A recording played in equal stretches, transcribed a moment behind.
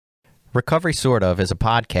Recovery Sort Of is a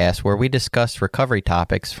podcast where we discuss recovery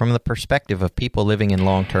topics from the perspective of people living in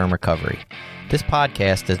long-term recovery. This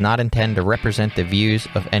podcast does not intend to represent the views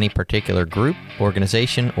of any particular group,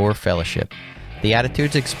 organization, or fellowship. The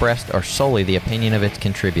attitudes expressed are solely the opinion of its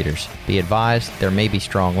contributors. Be advised, there may be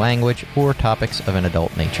strong language or topics of an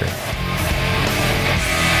adult nature.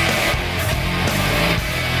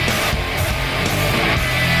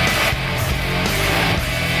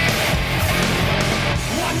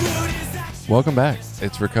 Welcome back.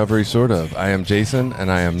 It's Recovery Sort Of. I am Jason,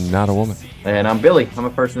 and I am not a woman. And I'm Billy. I'm a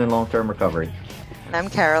person in long-term recovery. And I'm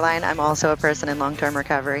Caroline. I'm also a person in long-term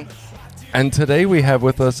recovery. And today we have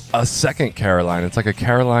with us a second Caroline. It's like a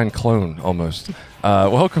Caroline clone, almost.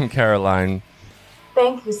 Welcome, Caroline.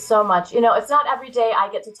 Thank you so much. You know, it's not every day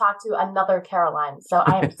I get to talk to another Caroline, so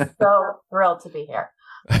I am so thrilled to be here.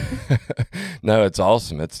 No, it's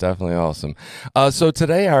awesome. It's definitely awesome. So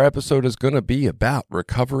today our episode is going to be about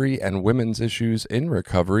recovery and women's issues in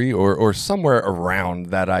recovery, or somewhere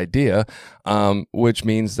around that idea, which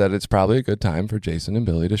means that it's probably a good time for Jason and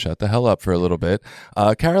Billy to shut the hell up for a little bit.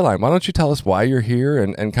 Caroline, why don't you tell us why you're here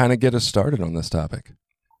and kind of get us started on this topic?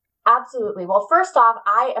 Absolutely. Well, first off,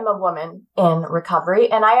 I am a woman in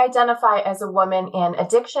recovery, and I identify as a woman in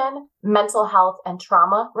addiction, mental health, and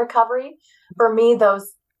trauma recovery. For me,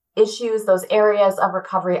 those issues, those areas of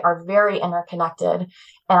recovery are very interconnected.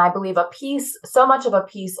 And I believe so much of a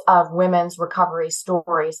piece of women's recovery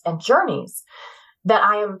stories and journeys that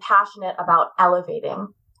I am passionate about elevating.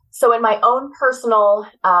 So in my own personal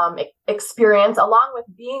experience, along with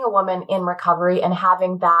being a woman in recovery and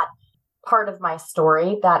having that part of my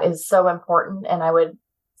story that is so important, and I would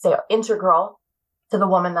say integral to the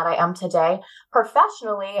woman that I am today,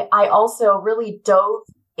 professionally, I also really dove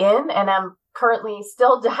in and am currently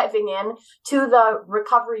still diving in to the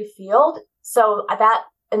recovery field. So that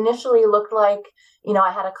initially looked like,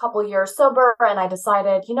 I had a couple years sober and I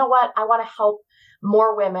decided, you know what, I want to help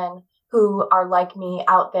more women who are like me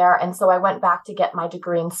out there. And so I went back to get my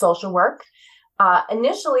degree in social work.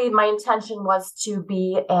 Initially, my intention was to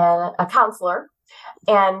be a counselor.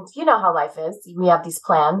 And you know how life is. We have these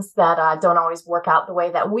plans that don't always work out the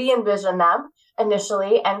way that we envision them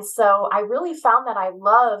initially. And so I really found that I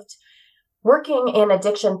loved working in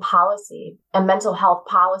addiction policy and mental health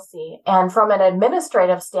policy. And from an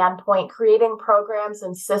administrative standpoint, creating programs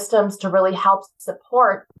and systems to really help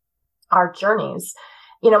support our journeys.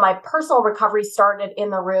 My personal recovery started in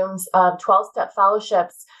the rooms of 12-step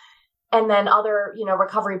fellowships and then other,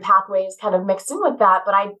 recovery pathways kind of mixed in with that.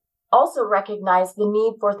 But I also recognize the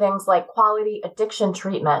need for things like quality addiction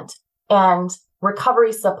treatment and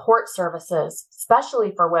recovery support services,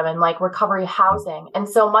 especially for women, like recovery housing. And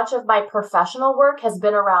so much of my professional work has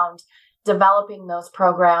been around developing those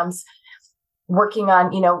programs, working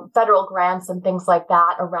on, federal grants and things like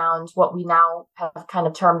that around what we now have kind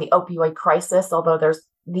of termed the opioid crisis, although there's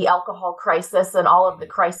the alcohol crisis and all of the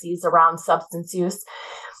crises around substance use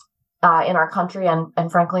in our country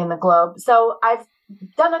and frankly in the globe. So I've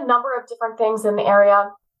done a number of different things in the area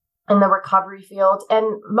in the recovery field.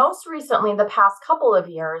 And most recently, the past couple of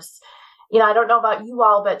years, I don't know about you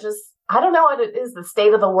all, but I don't know what it is, the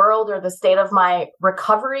state of the world or the state of my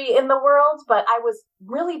recovery in the world, but I was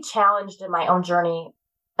really challenged in my own journey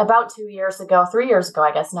about 3 years ago,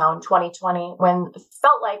 I guess now in 2020, when it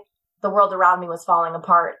felt like the world around me was falling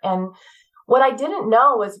apart. And what I didn't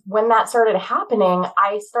know was when that started happening,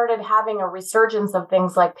 I started having a resurgence of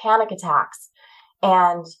things like panic attacks,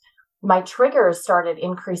 and my triggers started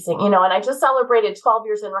increasing, and I just celebrated 12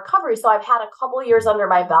 years in recovery. So I've had a couple years under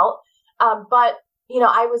my belt. But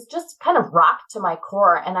I was just kind of rocked to my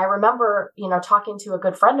core. And I remember, talking to a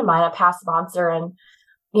good friend of mine, a past sponsor, and,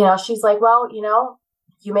 she's like, well,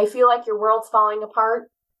 you may feel like your world's falling apart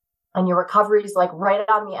and your recovery is like right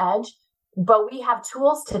on the edge, but we have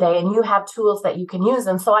tools today and you have tools that you can use.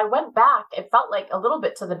 And so I went back, it felt like a little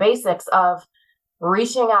bit to the basics of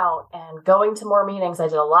reaching out and going to more meetings. I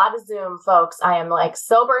did a lot of Zoom, folks. I am like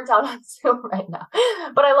so burnt out on Zoom right now,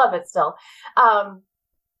 but I love it still.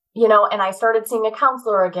 And I started seeing a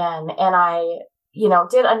counselor again, and I,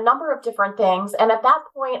 did a number of different things. And at that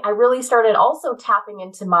point, I really started also tapping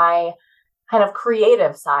into my kind of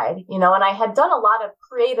creative side, and I had done a lot of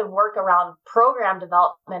creative work around program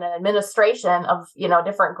development and administration of,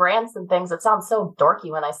 different grants and things. It sounds so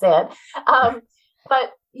dorky when I say it.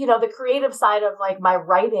 But the creative side of like my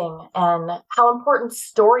writing and how important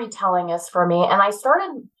storytelling is for me. And I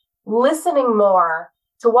started listening more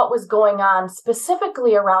to what was going on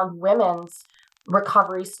specifically around women's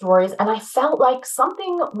recovery stories. And I felt like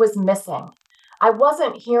something was missing. I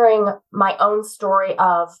wasn't hearing my own story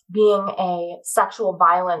of being a sexual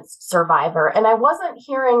violence survivor. And I wasn't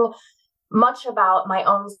hearing much about my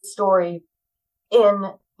own story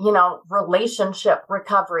in, relationship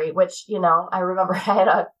recovery, which, I remember I had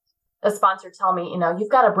a sponsor tell me, you've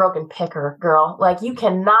got a broken picker, girl. Like, you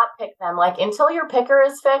cannot pick them. Like, until your picker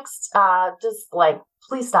is fixed, just like,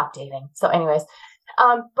 please stop dating. So anyways,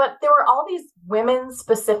 but there were all these women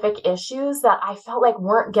specific issues that I felt like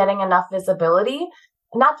weren't getting enough visibility,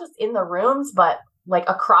 not just in the rooms, but like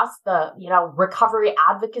across the, recovery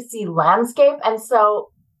advocacy landscape. And so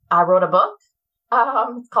I wrote a book.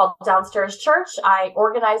 It's called Downstairs Church. I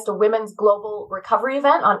organized a women's global recovery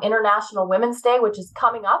event on International Women's Day, which is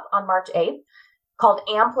coming up on March 8th, called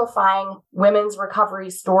Amplifying Women's Recovery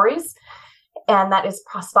Stories. And that is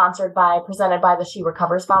presented by the She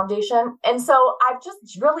Recovers Foundation. And so I've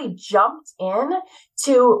just really jumped in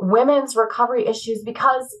to women's recovery issues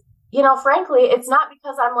because, frankly, it's not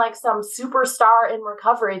because I'm like some superstar in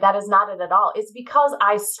recovery. That is not it at all. It's because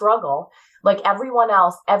I struggle like everyone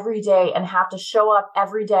else every day and have to show up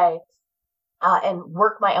every day and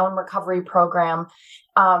work my own recovery program.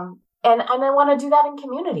 And I want to do that in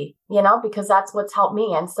community, because that's what's helped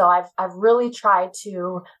me. And so I've really tried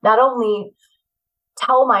to not only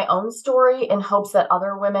tell my own story in hopes that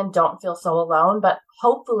other women don't feel so alone, but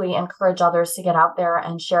hopefully encourage others to get out there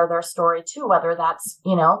and share their story too, whether that's,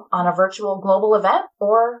 on a virtual global event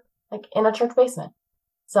or like in a church basement.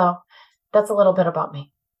 So that's a little bit about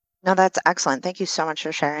me. No, that's excellent. Thank you so much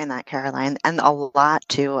for sharing that, Caroline, and a lot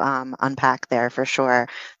to unpack there for sure.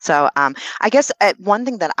 So I guess one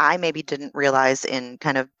thing that I maybe didn't realize in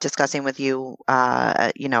kind of discussing with you,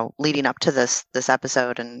 leading up to this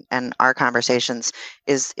episode and our conversations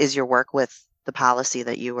is your work with the policy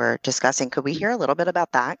that you were discussing. Could we hear a little bit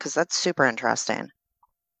about that? Because that's super interesting.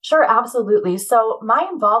 Sure, absolutely. So my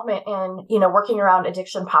involvement in, working around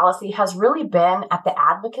addiction policy has really been at the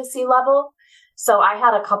advocacy level. So I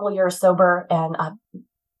had a couple years sober, and a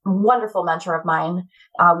wonderful mentor of mine,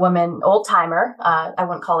 a woman, old timer. I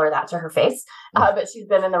wouldn't call her that to her face, but she's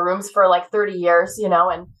been in the rooms for like 30 years,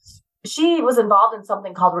 and she was involved in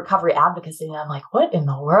something called recovery advocacy. And I'm like, what in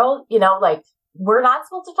the world? Like, we're not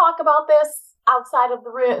supposed to talk about this outside of the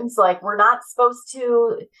rooms. Like, we're not supposed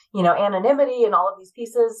to, anonymity and all of these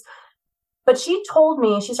pieces. But she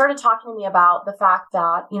started talking to me about the fact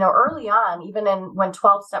that, early on, even when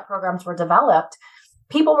 12-step programs were developed,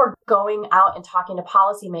 people were going out and talking to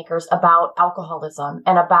policymakers about alcoholism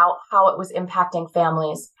and about how it was impacting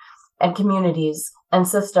families and communities and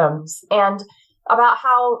systems, and about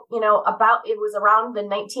how, it was around the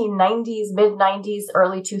 1990s, mid-90s,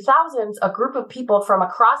 early 2000s, a group of people from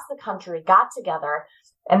across the country got together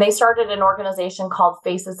and they started an organization called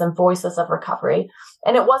Faces and Voices of Recovery.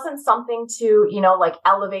 And it wasn't something to, like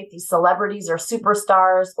elevate these celebrities or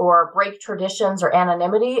superstars or break traditions or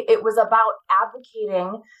anonymity. It was about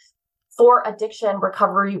advocating for addiction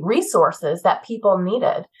recovery resources that people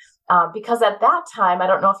needed. Because at that time, I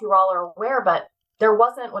don't know if you all are aware, but there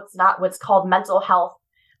wasn't what's called mental health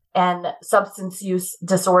and substance use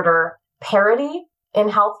disorder parity in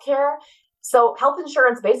healthcare. So health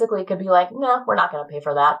insurance basically could be like, no, we're not going to pay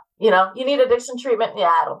for that. You need addiction treatment. Yeah,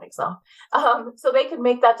 I don't think so. So they could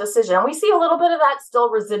make that decision. And we see a little bit of that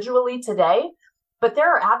still residually today, but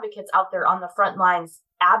there are advocates out there on the front lines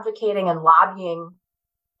advocating and lobbying,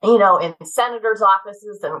 in senators'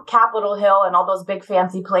 offices and Capitol Hill and all those big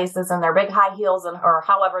fancy places and their big high heels or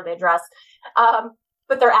however they dress.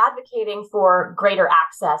 But they're advocating for greater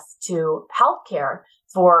access to healthcare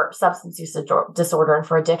for substance use disorder and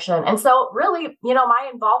for addiction. And so really, my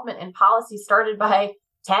involvement in policy started by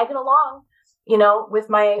tagging along, with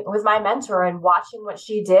my mentor and watching what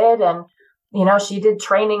she did. And, she did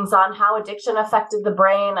trainings on how addiction affected the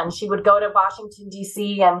brain, and she would go to Washington,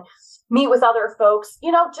 D.C. and meet with other folks,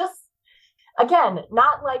 just again,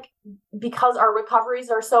 not like because our recoveries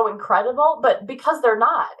are so incredible, but because they're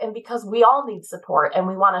not, and because we all need support and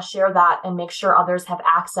we want to share that and make sure others have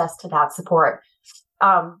access to that support.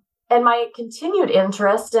 And my continued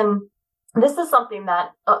interest, and this is something that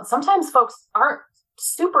sometimes folks aren't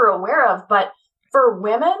super aware of, but for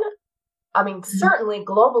women, I mean, certainly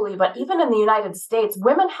globally, but even in the United States,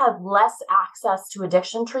 women have less access to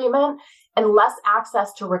addiction treatment and less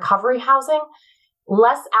access to recovery housing,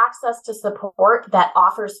 less access to support that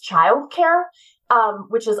offers childcare,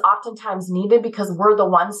 which is oftentimes needed because we're the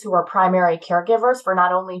ones who are primary caregivers for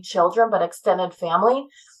not only children, but extended family.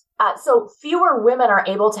 So fewer women are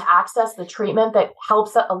able to access the treatment that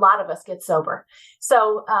helps a lot of us get sober.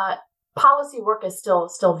 So policy work is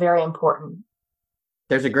still very important.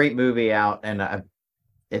 There's a great movie out, and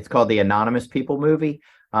it's called the Anonymous People movie.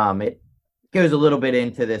 It goes a little bit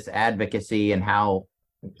into this advocacy and how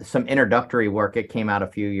some introductory work. It came out a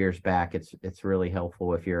few years back. It's really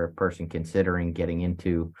helpful if you're a person considering getting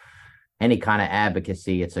into any kind of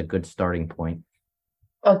advocacy. It's a good starting point.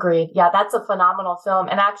 Agreed. Yeah, that's a phenomenal film.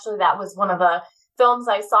 And actually, that was one of the films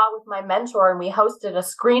I saw with my mentor, and we hosted a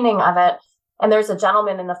screening of it. And there's a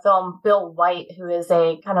gentleman in the film, Bill White, who is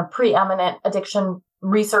a kind of preeminent addiction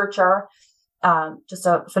researcher, just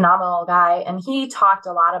a phenomenal guy. And he talked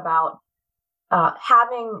a lot about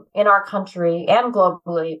having in our country and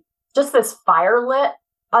globally just this fire lit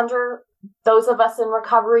under those of us in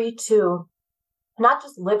recovery to not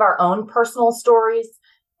just live our own personal stories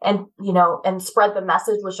and, and spread the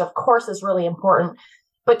message, which of course is really important,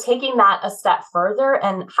 but taking that a step further,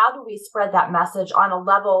 and how do we spread that message on a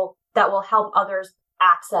level that will help others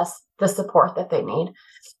access the support that they need.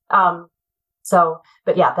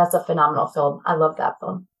 But yeah, that's a phenomenal film. I love that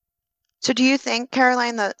film. So do you think,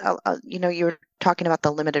 Caroline, that, you were talking about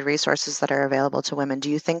the limited resources that are available to women. Do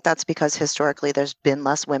you think that's because historically there's been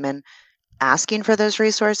less women asking for those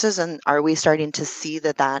resources? And are we starting to see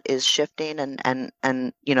that is shifting and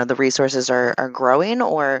the resources are growing?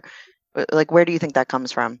 Or like, where do you think that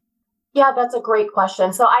comes from? Yeah, that's a great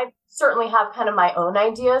question. So I certainly have kind of my own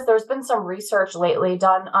ideas. There's been some research lately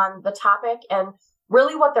done on the topic, and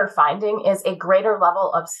really what they're finding is a greater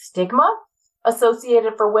level of stigma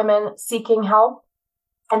associated for women seeking help.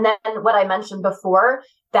 And then what I mentioned before,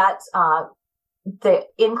 that the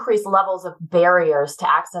increased levels of barriers to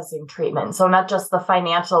accessing treatment. So not just the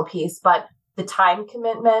financial piece, but the time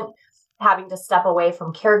commitment, having to step away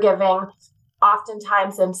from caregiving.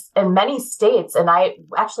 Oftentimes in many states, and I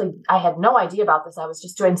had no idea about this. I was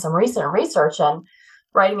just doing some recent research and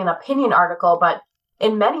writing an opinion article, but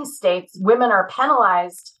in many states, women are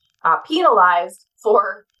penalized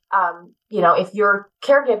for, if you're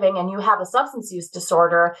caregiving and you have a substance use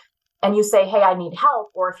disorder and you say, hey, I need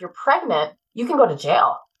help, or if you're pregnant, you can go to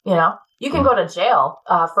jail. You can go to jail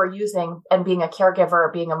for using and being a caregiver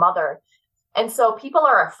or being a mother. And so people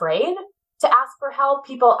are afraid to ask for help.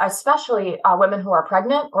 People, especially women who are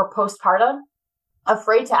pregnant or postpartum,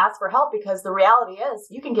 afraid to ask for help because the reality is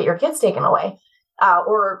you can get your kids taken away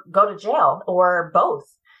or go to jail or both.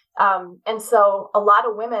 And so a lot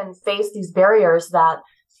of women face these barriers that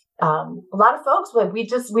a lot of folks, we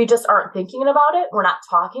just aren't thinking about it. We're not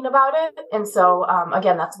talking about it. And so,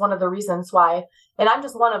 again, that's one of the reasons why, and I'm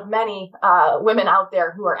just one of many women out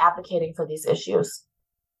there who are advocating for these issues.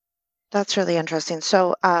 That's really interesting.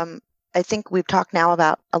 So I think we've talked now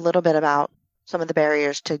a little bit about some of the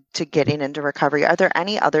barriers to getting into recovery. Are there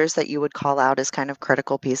any others that you would call out as kind of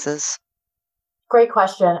critical pieces? Great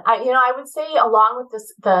question. I would say along with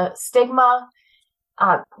the stigma,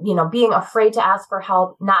 being afraid to ask for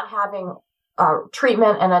help, not having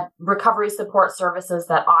treatment and a recovery support services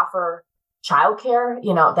that offer childcare,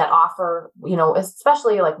 that offer,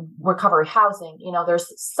 especially like recovery housing.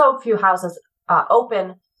 There's so few houses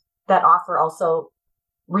open that offer also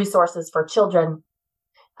resources for children.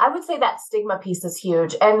 I would say that stigma piece is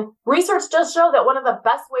huge. And research does show that one of the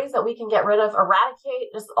best ways that we can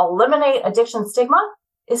eradicate, just eliminate addiction stigma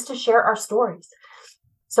is to share our stories.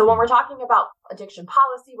 So when we're talking about addiction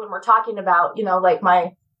policy, when we're talking about, like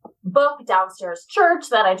my book, Downstairs Church,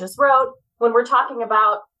 that I just wrote, when we're talking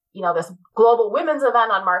about, this global women's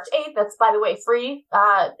event on March 8th, that's, by the way, free,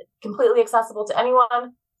 completely accessible to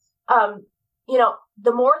anyone.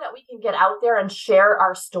 The more that we can get out there and share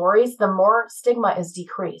our stories, the more stigma is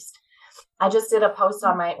decreased. I just did a post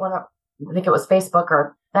on I think it was Facebook,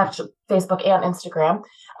 or actually Facebook and Instagram,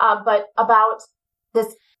 but about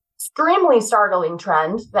this extremely startling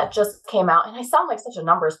trend that just came out. And I sound like such a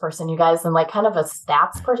numbers person, you guys, and like kind of a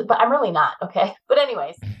stats person, but I'm really not. Okay. But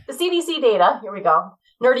anyways, the CDC data, here we go,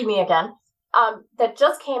 nerdy me again, that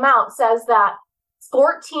just came out says that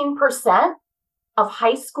 14% of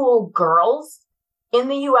high school girls in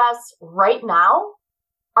the US right now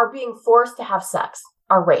are being forced to have sex,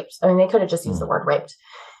 are raped. I mean, they could have just used the word raped.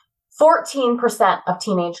 14% of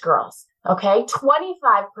teenage girls, okay?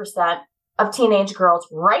 25% of teenage girls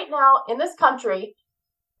right now in this country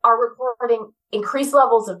are reporting increased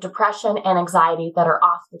levels of depression and anxiety that are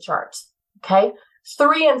off the charts, okay?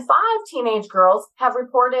 3 in 5 teenage girls have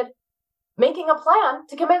reported making a plan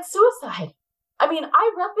to commit suicide. I mean,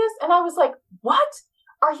 I read this and I was like, what?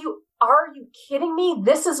 Are you kidding me?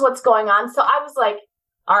 This is what's going on. So I was like,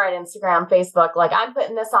 all right, Instagram, Facebook, like I'm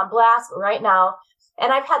putting this on blast right now.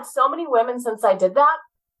 And I've had so many women since I did that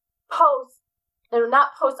post, and not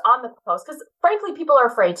post on the post, because frankly, people are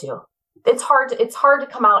afraid to. It's hard to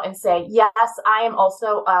come out and say, yes, I am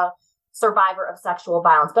also a survivor of sexual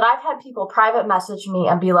violence. But I've had people private message me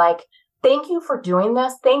and be like, thank you for doing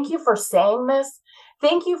this. Thank you for saying this.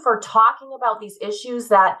 thank you for talking about these issues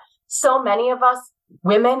that so many of us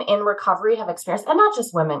women in recovery have experienced, and not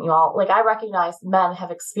just women, you all. Like, I recognize men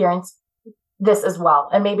have experienced this as well.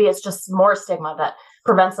 And maybe it's just more stigma that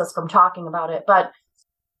prevents us from talking about it. But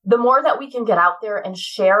the more that we can get out there and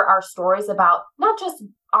share our stories about not just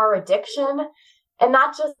our addiction and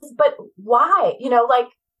not just, but why, like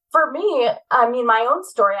for me, I mean, my own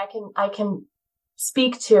story, I can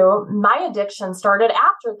speak to. My addiction started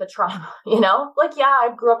after the trauma, like, yeah,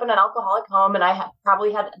 I grew up in an alcoholic home and I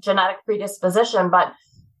probably had genetic predisposition, but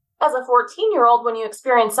as a 14-year-old, when you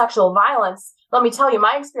experience sexual violence, let me tell you,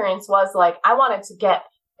 my experience was like, I wanted to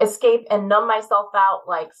escape and numb myself out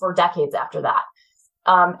like for decades after that.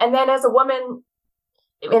 And then as a woman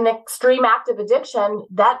in extreme active addiction,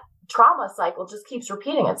 that trauma cycle just keeps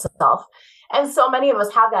repeating itself. And so many of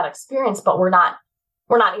us have that experience, but we're not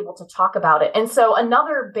able to talk about it. And so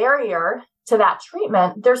another barrier to that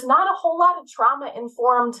treatment, there's not a whole lot of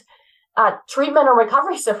trauma-informed treatment or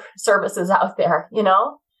recovery services out there,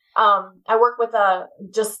 I work with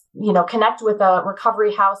connect with a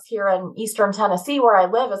recovery house here in Eastern Tennessee where I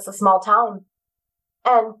live. It's a small town.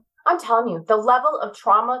 And I'm telling you, the level of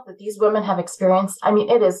trauma that these women have experienced, I mean,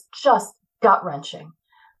 it is just gut-wrenching.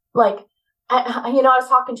 Like, I was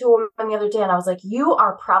talking to a woman the other day and I was like, you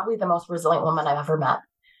are probably the most resilient woman I've ever met.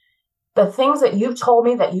 The things that you've told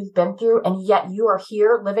me that you've been through, and yet you are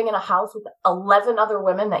here living in a house with 11 other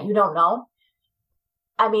women that you don't know.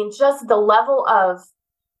 I mean, just the level of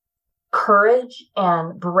courage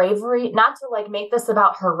and bravery, not to like make this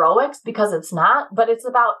about heroics because it's not, but it's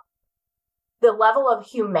about the level of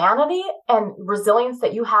humanity and resilience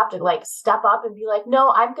that you have to like step up and be like,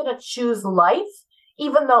 no, I'm going to choose life,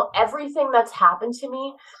 even though everything that's happened to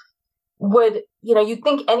me would, you'd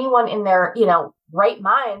think anyone in their, right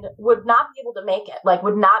mind would not be able to make it, like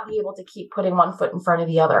would not be able to keep putting one foot in front of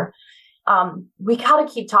the other. We got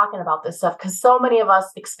to keep talking about this stuff because so many of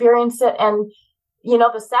us experience it. And,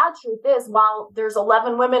 the sad truth is, while there's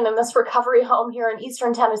 11 women in this recovery home here in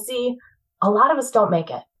Eastern Tennessee, a lot of us don't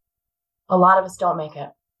make it. A lot of us don't make it.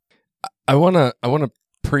 I want to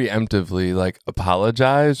preemptively like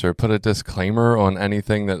apologize or put a disclaimer on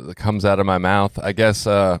anything that comes out of my mouth. I guess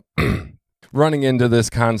running into this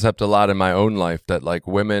concept a lot in my own life that like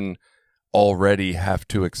women already have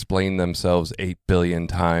to explain themselves 8 billion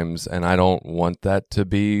times, and I don't want that to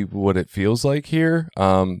be what it feels like here.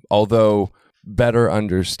 Although better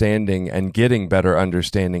understanding and getting better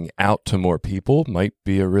understanding out to more people might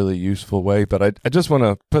be a really useful way. But I just want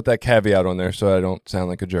to put that caveat on there so I don't sound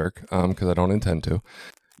like a jerk, because I don't intend to.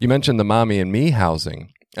 You mentioned the Mommy and Me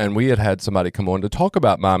housing, and we had somebody come on to talk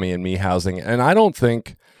about Mommy and Me housing. And I don't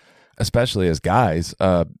think, especially as guys,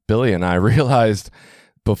 Billy and I realized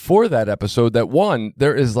before that episode that one,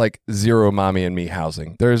 there is like zero Mommy and Me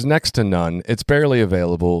housing. There is next to none. It's barely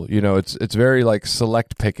available. It's very like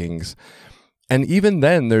select pickings. And even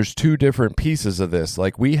then, there's two different pieces of this.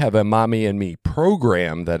 Like, we have a Mommy and Me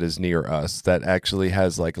program that is near us that actually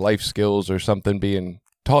has like life skills or something being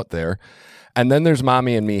taught there. And then there's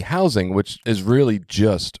Mommy and Me housing, which is really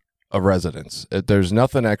just a residence. There's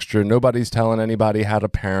nothing extra. Nobody's telling anybody how to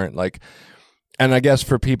parent. And I guess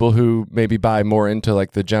for people who maybe buy more into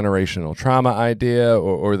like the generational trauma idea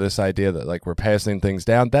or this idea that like we're passing things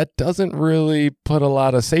down, that doesn't really put a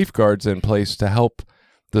lot of safeguards in place to help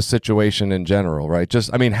the situation in general, right?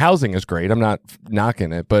 Housing is great. I'm not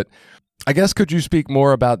knocking it, but I guess could you speak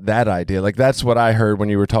more about that idea? Like, that's what I heard when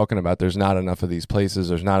you were talking about there's not enough of these places.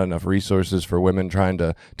 There's not enough resources for women trying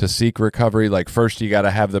to seek recovery. Like, first you got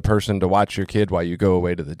to have the person to watch your kid while you go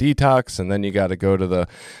away to the detox. And then you got to go to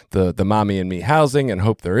the Mommy and Me housing and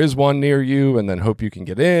hope there is one near you, and then hope you can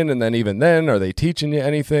get in. And then even then, are they teaching you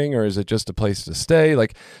anything, or is it just a place to stay?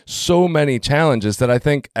 Like, so many challenges that I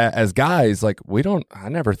think as guys, like, I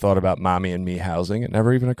never thought about Mommy and Me housing. It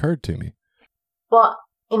never even occurred to me. Well,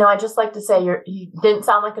 I just like to say you didn't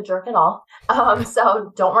sound like a jerk at all.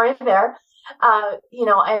 So don't worry there.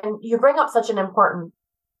 And you bring up such an important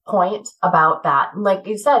point about that. Like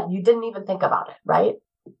you said, you didn't even think about it, right?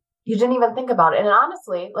 You didn't even think about it. And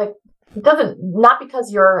honestly, like, it doesn't, not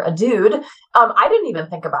because you're a dude. I didn't even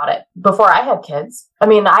think about it before I had kids. I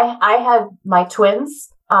mean, I had my twins,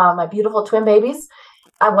 my beautiful twin babies,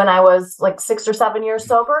 when I was like 6 or 7 years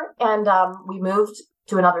sober. And we moved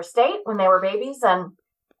to another state when they were babies. And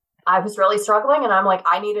I was really struggling, and I'm like,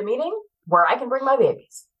 I need a meeting where I can bring my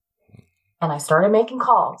babies. And I started making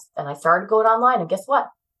calls, and I started going online, and guess what?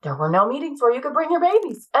 There were no meetings where you could bring your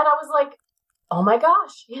babies. And I was like, oh my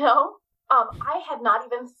gosh, I had not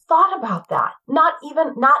even thought about that. Not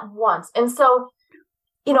once. And so,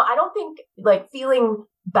 I don't think like feeling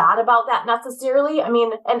bad about that necessarily. I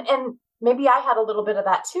mean, and maybe I had a little bit of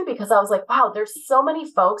that too, because I was like, wow, there's so many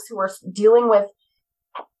folks who are dealing with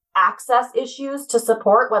access issues to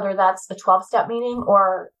support, whether that's the 12-step meeting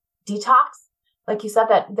or detox, like you said,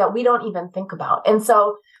 that we don't even think about. And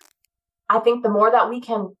so I think the more that we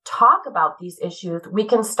can talk about these issues, we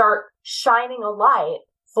can start shining a light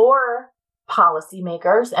for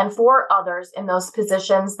policymakers and for others in those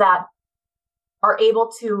positions that are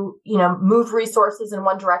able to, move resources in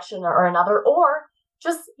one direction or another, or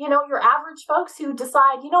just, your average folks who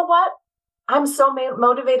decide, you know what, I'm so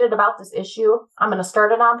motivated about this issue. I'm going to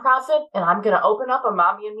start a nonprofit and I'm going to open up a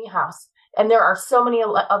mommy and me house. And there are so many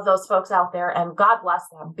of those folks out there, and God bless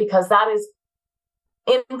them, because that is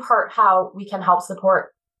in part how we can help support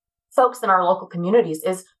folks in our local communities.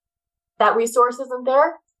 Is that resource isn't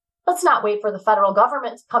there? Let's not wait for the federal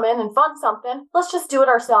government to come in and fund something. Let's just do it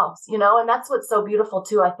ourselves, and that's what's so beautiful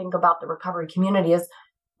too, I think, about the recovery community is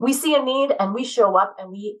we see a need and we show up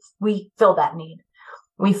and we fill that need.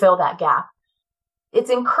 We fill that gap. It's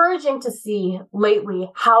encouraging to see lately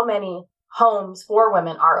how many homes for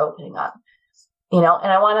women are opening up, and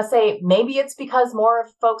I want to say maybe it's because more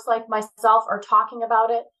of folks like myself are talking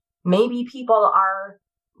about it. Maybe people are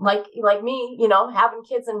like me, having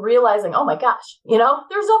kids and realizing, oh my gosh, there's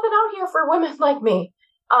nothing out here for women like me.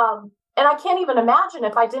 And I can't even imagine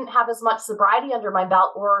if I didn't have as much sobriety under my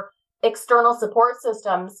belt or external support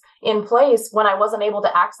systems in place when I wasn't able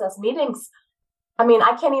to access meetings. I mean,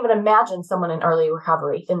 I can't even imagine someone in early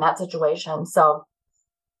recovery in that situation. So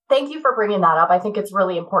thank you for bringing that up. I think it's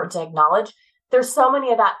really important to acknowledge there's so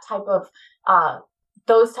many of that type of,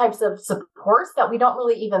 those types of supports that we don't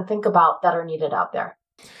really even think about that are needed out there.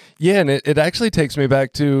 Yeah, and it actually takes me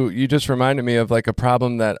back to, you just reminded me of like a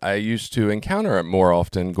problem that I used to encounter more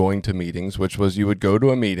often going to meetings, which was you would go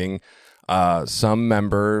to a meeting, some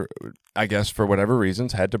member, I guess for whatever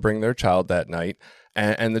reasons, had to bring their child that night,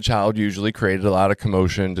 and the child usually created a lot of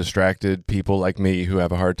commotion, distracted people like me who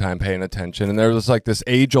have a hard time paying attention, and there was like this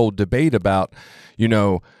age-old debate about,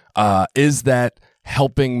 is that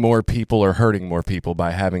helping more people or hurting more people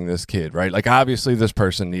by having this kid, right? Like obviously this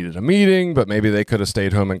person needed a meeting, but maybe they could have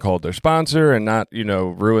stayed home and called their sponsor and not,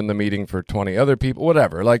 ruin the meeting for 20 other people,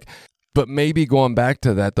 whatever. But maybe going back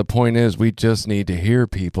to that, the point is we just need to hear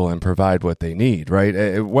people and provide what they need,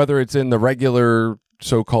 right? Whether it's in the regular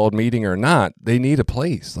so-called meeting or not, they need a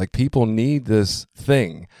place. Like people need this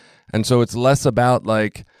thing. And so it's less about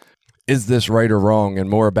like, is this right or wrong, and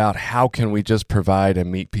more about how can we just provide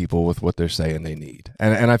and meet people with what they're saying they need.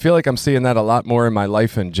 And I feel like I'm seeing that a lot more in my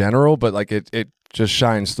life in general, but like it just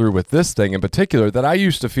shines through with this thing in particular that I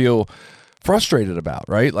used to feel frustrated about,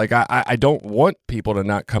 right? Like I don't want people to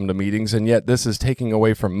not come to meetings, and yet this is taking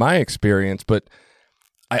away from my experience. But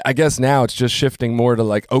I guess now it's just shifting more to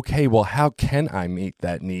like, okay, well, how can I meet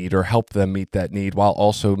that need or help them meet that need while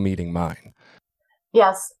also meeting mine?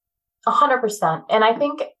 Yes, 100%. And I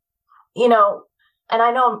think, and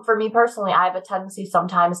I know for me personally, I have a tendency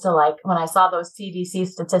sometimes to like, when I saw those CDC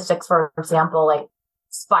statistics, for example, like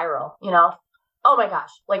spiral, oh my gosh,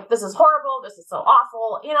 like this is horrible. This is so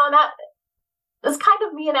awful, and that's kind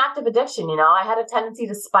of me in active addiction. I had a tendency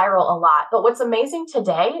to spiral a lot, but what's amazing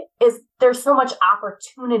today is there's so much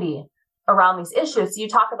opportunity around these issues. So you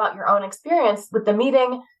talk about your own experience with the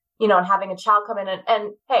meeting, and having a child come in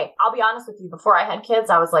and hey, I'll be honest with you, before I had kids,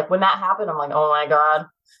 I was like, when that happened, I'm like, oh my God.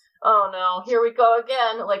 Oh no, here we go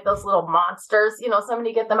again. Like those little monsters,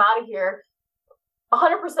 somebody get them out of here.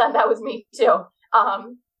 100% that was me too.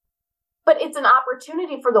 But it's an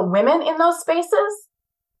opportunity for the women in those spaces,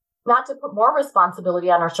 not to put more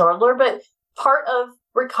responsibility on our shoulder, but part of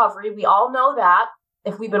recovery, we all know that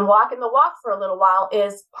if we've been walking the walk for a little while,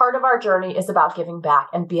 is part of our journey is about giving back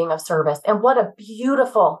and being of service. And what a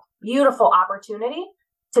beautiful, beautiful opportunity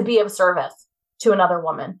to be of service to another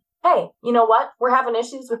woman. Hey, you know what? We're having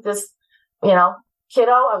issues with this,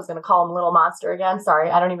 kiddo. I was going to call him Little Monster again.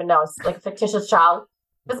 Sorry. I don't even know. It's like a fictitious child.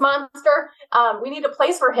 This monster, we need a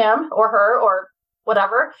place for him or her or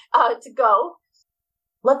whatever to go.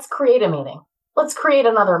 Let's create a meeting. Let's create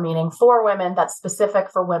another meeting for women that's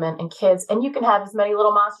specific for women and kids. And you can have as many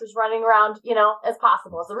little monsters running around, as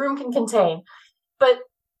possible, as the room can contain. But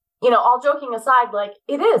all joking aside, like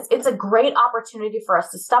it's a great opportunity for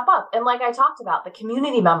us to step up. And like I talked about, the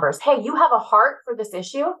community members, hey, you have a heart for this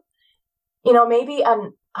issue, maybe,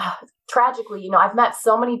 and tragically, I've met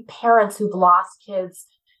so many parents who've lost kids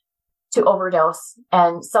to overdose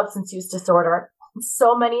and substance use disorder.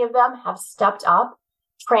 So many of them have stepped up,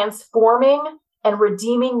 transforming and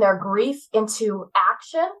redeeming their grief into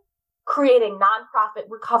action, creating nonprofit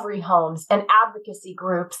recovery homes and advocacy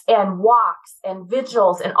groups and walks and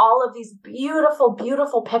vigils and all of these beautiful,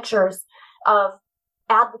 beautiful pictures of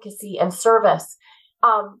advocacy and service.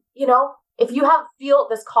 If you feel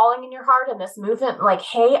this calling in your heart and this movement, like,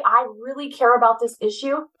 hey, I really care about this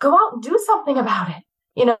issue, go out and do something about it.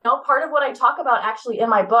 Part of what I talk about actually in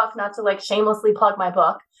my book, not to shamelessly plug my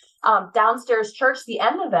book, Downstairs Church, the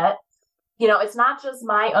end of it, it's not just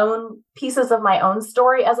my own pieces of my own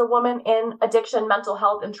story as a woman in addiction, mental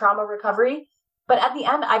health, and trauma recovery. But at the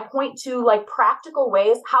end, I point to practical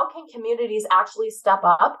ways. How can communities actually step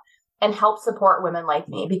up and help support women like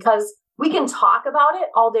me? Because we can talk about it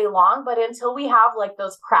all day long, but until we have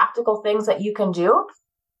those practical things that you can do,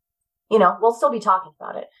 we'll still be talking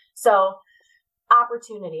about it. So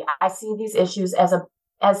opportunity. I see these issues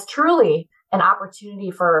as truly an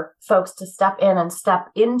opportunity for folks to step in and step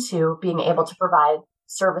into being able to provide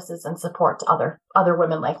services and support to other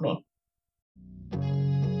women like me.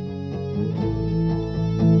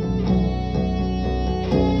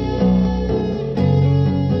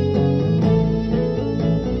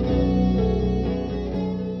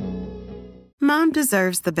 Mom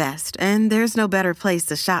deserves the best, and there's no better place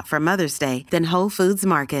to shop for Mother's Day than Whole Foods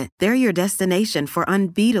Market. They're your destination for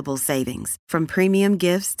unbeatable savings, from premium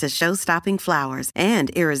gifts to show-stopping flowers and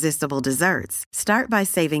irresistible desserts. Start by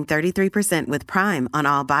saving 33% with Prime on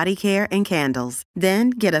all body care and candles.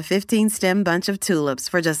 Then get a 15-stem bunch of tulips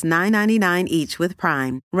for just $9.99 each with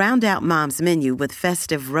Prime. Round out Mom's menu with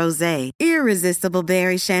festive rosé, irresistible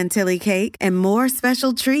berry chantilly cake, and more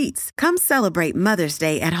special treats. Come celebrate Mother's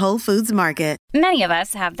Day at Whole Foods Market. Many of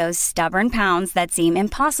us have those stubborn pounds that seem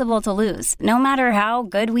impossible to lose, no matter how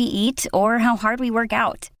good we eat or how hard we work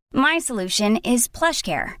out. My solution is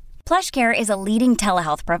PlushCare. PlushCare is a leading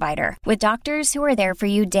telehealth provider with doctors who are there for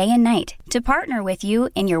you day and night to partner with you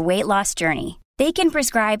in your weight loss journey. They can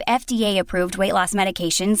prescribe FDA-approved weight loss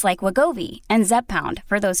medications like Wegovy and Zepbound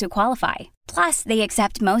for those who qualify. Plus, they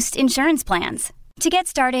accept most insurance plans. To get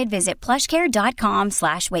started, visit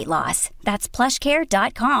plushcare.com/weightloss. That's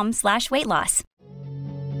plushcare.com/weightloss.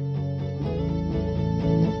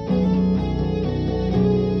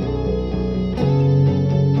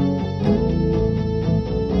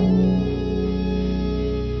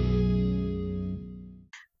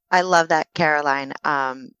 I love that, Caroline.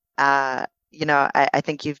 I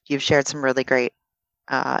think you've shared some really great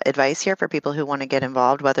advice here for people who want to get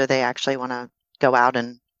involved, whether they actually want to go out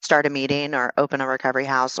and start a meeting or open a recovery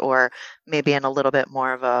house, or maybe in a little bit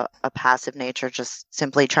more of a passive nature, just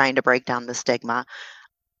simply trying to break down the stigma.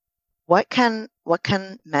 What can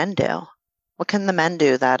men do? What can the men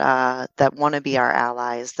do that want to be our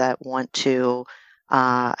allies, that want to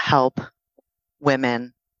help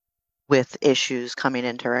women with issues coming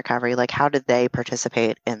into recovery? How do they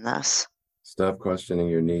participate in this? Stop questioning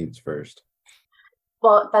your needs first.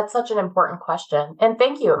 Well, that's such an important question. And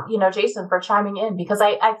thank you, Jason, for chiming in, because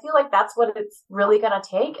I feel like that's what it's really going to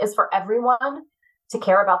take, is for everyone to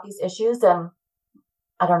care about these issues. And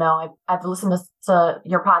I don't know, I've listened to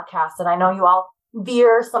your podcast, and I know you all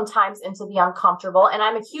veer sometimes into the uncomfortable. And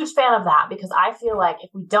I'm a huge fan of that, because I feel like if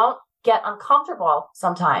we don't get uncomfortable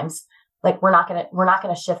sometimes, we're not going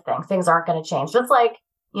to shift things. Things aren't going to change. Just like,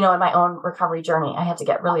 in my own recovery journey, I had to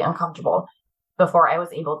get really uncomfortable before I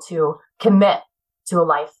was able to commit to a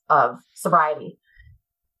life of sobriety.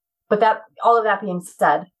 But all of that being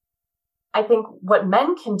said, I think what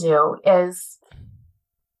men can do is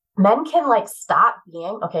men can stop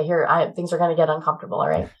being, okay, things are going to get uncomfortable. All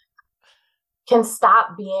right. Can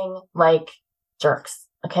stop being jerks.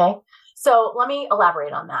 Okay. So let me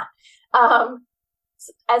elaborate on that.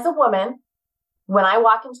 As a woman, when I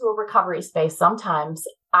walk into a recovery space, sometimes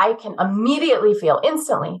I can immediately feel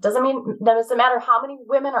instantly, doesn't matter how many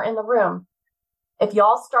women are in the room. If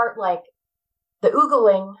y'all start the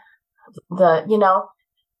oogling,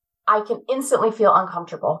 I can instantly feel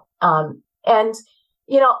uncomfortable. And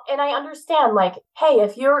I understand, hey,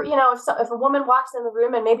 if you're, if a woman walks in the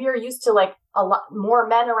room and maybe you're used to a lot more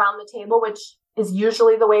men around the table, which is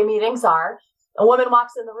usually the way meetings are, a woman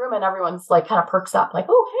walks in the room and everyone's kind of perks up,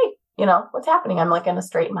 oh, hey, what's happening? I'm going to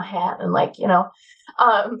straighten my hat and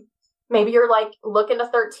maybe you're looking to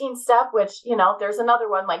 13 step, which, there's another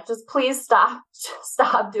one, just please stop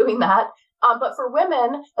doing that. But for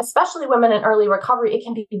women, especially women in early recovery, it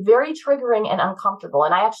can be very triggering and uncomfortable.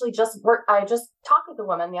 And I actually just talked with a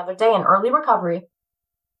woman the other day in early recovery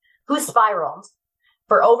who spiraled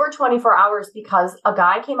for over 24 hours because a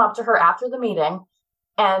guy came up to her after the meeting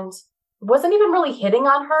and wasn't even really hitting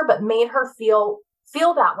on her, but made her feel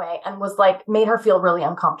that way and was made her feel really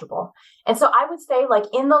uncomfortable. And so I would say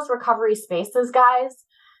in those recovery spaces, guys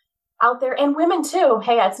out there, and women too,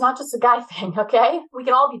 hey, it's not just a guy thing. Okay. We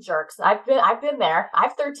can all be jerks. I've been there.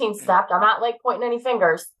 I've 13 stepped. I'm not pointing any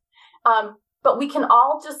fingers. But we can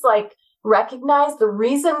all just recognize the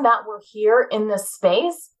reason that we're here in this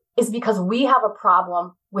space is because we have a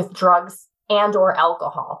problem with drugs and or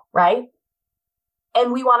alcohol, right?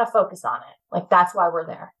 And we want to focus on it. Like, that's why we're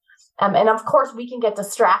there. And of course we can get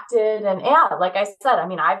distracted, and yeah, like I said, I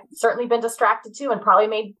mean, I've certainly been distracted too and probably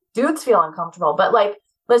made dudes feel uncomfortable, but like,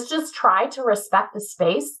 let's just try to respect the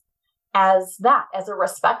space as that, as a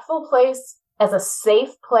respectful place, as a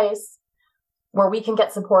safe place where we can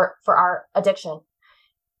get support for our addiction.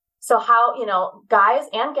 So how, you know, guys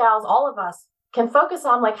and gals, all of us can focus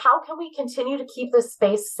on like, how can we continue to keep this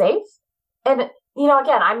space safe? And, you know,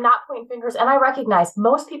 again, I'm not pointing fingers, and I recognize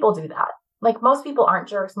most people do that. Like, most people aren't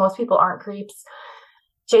jerks. Most people aren't creeps.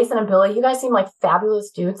 Jason and Billy, you guys seem like fabulous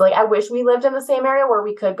dudes. Like, I wish we lived in the same area where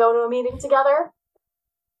we could go to a meeting together.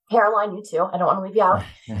 Caroline, you too. I don't want to leave you out.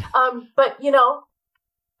 But, you know,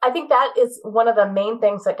 I think that is one of the main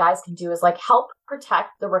things that guys can do is like help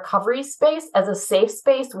protect the recovery space as a safe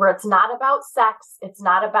space where it's not about sex. It's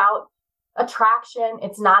not about attraction.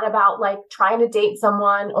 It's not about like trying to date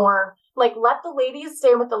someone, or like let the ladies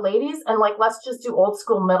stay with the ladies and like, let's just do old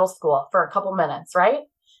school middle school for a couple minutes, right?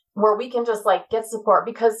 Where we can just like get support.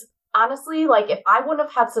 Because honestly, like if I wouldn't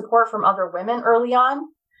have had support from other women early on,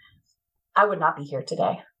 I would not be here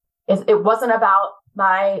today. It wasn't about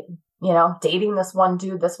my, you know, dating this one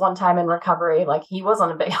dude this one time in recovery. Like, he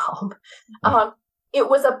wasn't a big help. It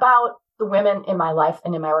was about the women in my life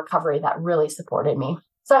and in my recovery that really supported me.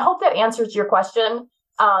 So I hope that answers your question.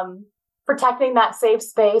 Protecting that safe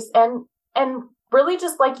space and really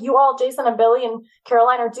just like you all, Jason and Billy and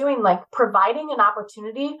Caroline, are doing, like providing an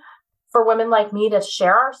opportunity for women like me to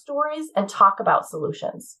share our stories and talk about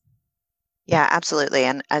solutions. Yeah, absolutely.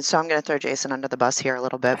 And so I'm going to throw Jason under the bus here a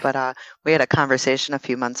little bit, but we had a conversation a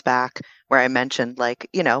few months back where I mentioned, like,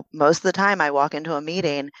 you know, most of the time I walk into a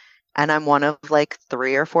meeting and I'm one of like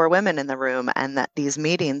 3 or 4 women in the room, and that these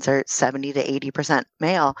meetings are 70 to 80%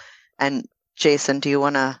 male. And Jason, do you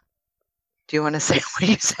want to say what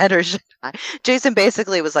you said, or should I? Jason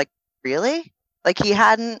basically was like, really? Like he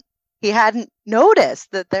hadn't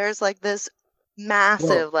noticed that there's like this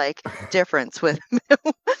massive like difference with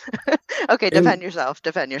okay, defend yourself.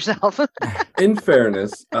 In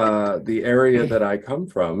fairness, the area that I come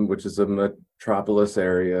from, which is a metropolis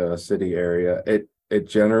area, a city area, it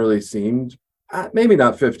generally seemed maybe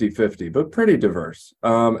not 50-50, but pretty diverse.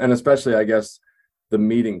 And especially, I guess, the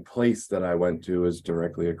meeting place that I went to is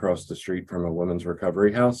directly across the street from a women's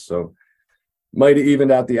recovery house. So might have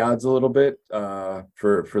evened out the odds a little bit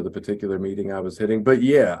for the particular meeting I was hitting. But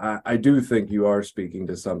yeah, I do think you are speaking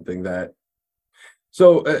to something that,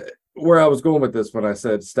 so where I was going with this when I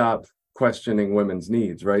said stop questioning women's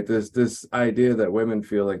needs, right? This idea that women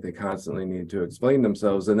feel like they constantly need to explain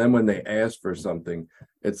themselves. And then when they ask for something,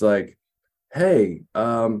 it's like, hey,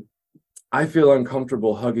 I feel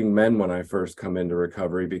uncomfortable hugging men when I first come into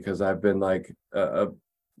recovery because I've been like a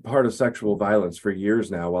part of sexual violence for years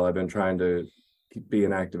now while I've been trying to be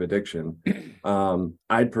an active addiction.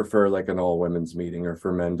 I'd prefer like an all women's meeting, or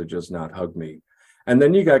for men to just not hug me. And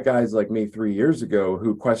then you got guys like me 3 years ago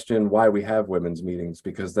who question why we have women's meetings,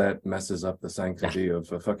 because that messes up the sanctity of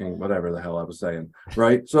a fucking whatever the hell I was saying,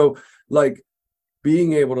 right? So like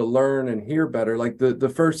being able to learn and hear better, like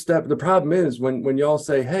the first step. The problem is when y'all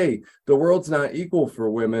say, hey, the world's not equal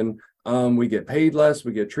for women, we get paid less,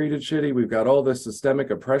 we get treated shitty, we've got all this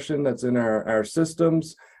systemic oppression that's in our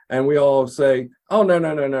systems, and we all say, oh,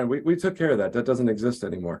 no, we took care of that doesn't exist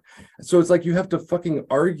anymore. So it's like you have to fucking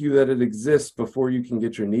argue that it exists before you can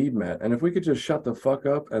get your need met. And if we could just shut the fuck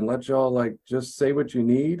up and let y'all like just say what you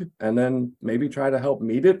need and then maybe try to help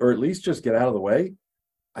meet it, or at least just get out of the way,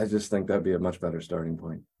 I just think that'd be a much better starting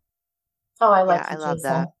point. Oh, I like I love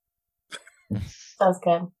that. Sounds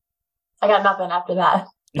good. I got nothing after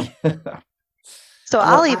that. So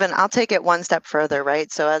I'll take it one step further, right?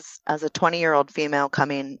 So as a 20-year-old female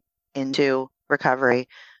coming into recovery,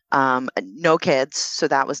 no kids, so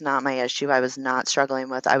that was not my issue. I was not struggling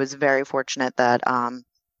with. I was very fortunate that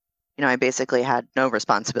I basically had no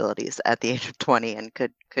responsibilities at the age of 20 and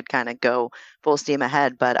could kind of go full steam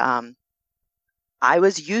ahead. But I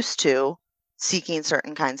was used to seeking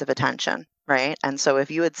certain kinds of attention, right? And so if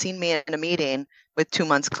you had seen me in a meeting with 2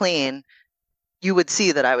 months clean, you would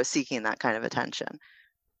see that I was seeking that kind of attention.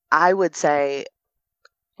 I would say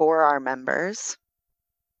for our members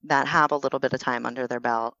that have a little bit of time under their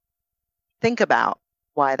belt, think about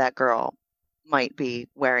why that girl might be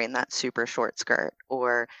wearing that super short skirt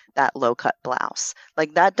or that low cut blouse.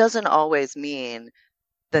 Like that doesn't always mean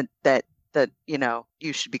that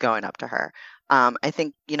you should be going up to her. I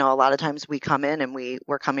think, a lot of times we come in and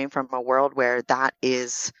we're coming from a world where that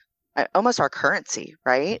is almost our currency,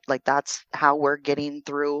 right? Like that's how we're getting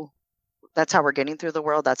through that's how we're getting through the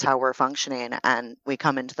world. That's how we're functioning. And we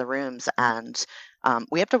come into the rooms and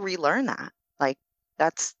we have to relearn that. Like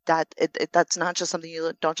that's not just something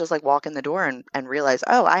you don't just like walk in the door and realize,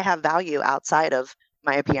 oh, I have value outside of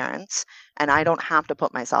my appearance and I don't have to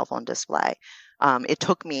put myself on display. It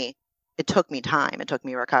took me time. It took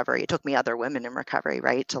me recovery. It took me other women in recovery,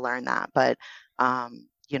 right, to learn that. But,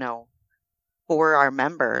 for our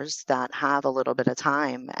members that have a little bit of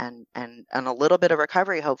time and a little bit of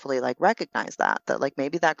recovery, hopefully like recognize that like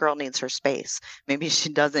maybe that girl needs her space. Maybe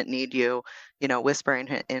she doesn't need you, whispering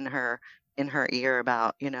in her ear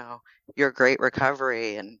about, your great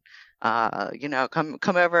recovery and,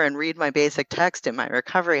 come over and read my basic text in my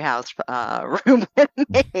recovery house room with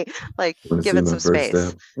me. Like, give it some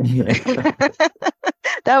space.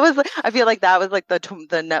 I feel like that was like the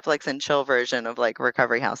Netflix and chill version of like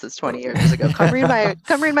recovery houses 20 years ago. Come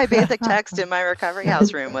read my basic text in my recovery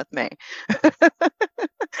house room with me.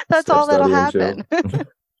 That's all that'll happen.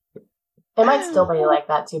 It might still be like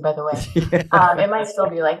that too, by the way. It might still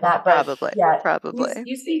be like that, but probably.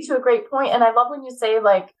 You speak to a great point, and I love when you say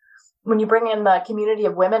like when you bring in the community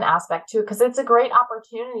of women aspect too, because it's a great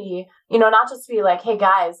opportunity, not just to be like, hey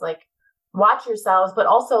guys, like watch yourselves, but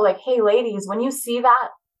also like, hey ladies, when you see that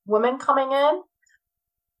woman coming in,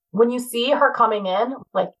 when you see her coming in,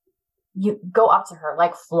 like you go up to her,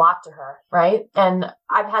 like flock to her, right? And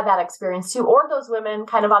I've had that experience too. Or those women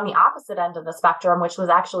kind of on the opposite end of the spectrum, which was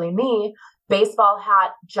actually me, baseball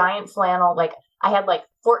hat, giant flannel, like I had like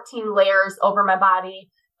 14 layers over my body,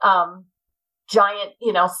 giant,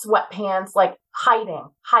 sweatpants, like hiding.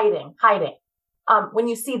 When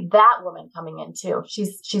you see that woman coming in too,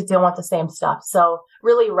 she's dealing with the same stuff. So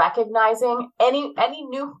really recognizing any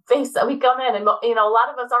new face that we come in, and a lot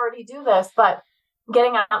of us already do this, but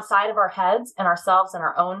getting outside of our heads and ourselves and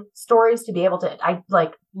our own stories to be able to,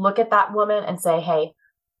 look at that woman and say, hey,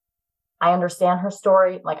 I understand her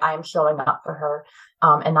story. Like I am showing up for her,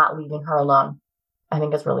 and not leaving her alone. I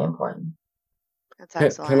think is really important. That's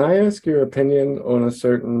excellent. Can I ask your opinion on a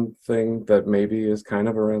certain thing that maybe is kind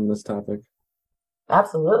of around this topic?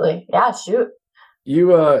 Absolutely. Yeah, shoot.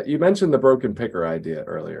 You mentioned the broken picker idea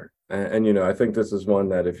earlier. And I think this is one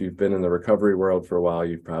that if you've been in the recovery world for a while,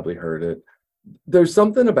 you've probably heard it. There's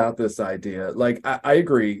something about this idea. Like, I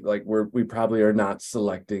agree, like we probably are not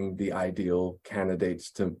selecting the ideal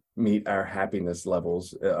candidates to meet our happiness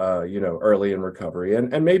levels, early in recovery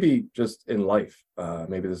and maybe just in life.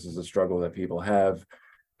 Maybe this is a struggle that people have,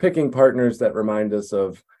 picking partners that remind us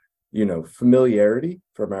of, familiarity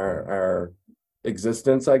from our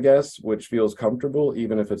existence, I guess, which feels comfortable,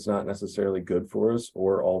 even if it's not necessarily good for us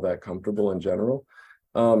or all that comfortable in general.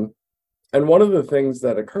 And one of the things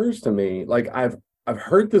that occurs to me, like I've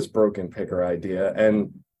heard this broken picker idea,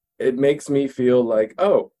 and it makes me feel like,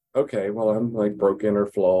 oh, okay, well, I'm like broken or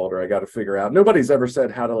flawed, or I got to figure out. Nobody's ever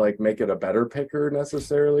said how to like make it a better picker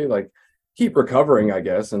necessarily, like keep recovering, I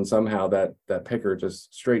guess, and somehow that picker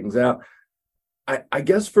just straightens out. I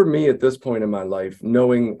guess for me at this point in my life,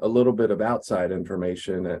 knowing a little bit of outside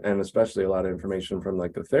information and especially a lot of information from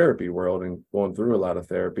like the therapy world and going through a lot of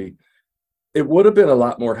therapy, it would have been a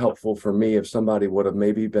lot more helpful for me if somebody would have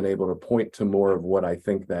maybe been able to point to more of what I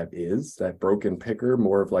think that is, that broken picker,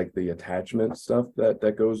 more of like the attachment stuff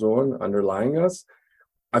that goes on underlying us.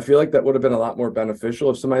 I feel like that would have been a lot more beneficial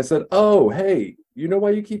if somebody said, oh, hey, you know why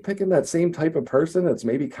you keep picking that same type of person that's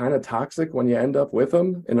maybe kind of toxic when you end up with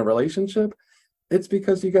them in a relationship? It's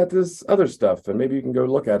because you got this other stuff, and maybe you can go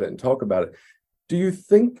look at it and talk about it. Do you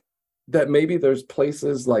think that maybe there's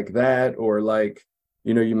places like that, or like,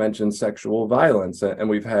 you mentioned sexual violence, and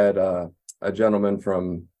we've had a gentleman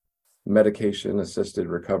from Medication Assisted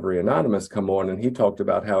Recovery Anonymous come on, and he talked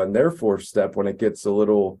about how in their 4th step, when it gets a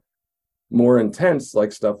little more intense,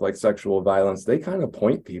 like stuff like sexual violence, they kind of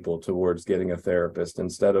point people towards getting a therapist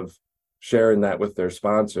instead of sharing that with their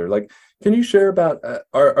sponsor. Like, can you share about,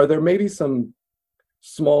 are there maybe some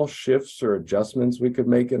small shifts or adjustments we could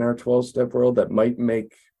make in our 12-step world that might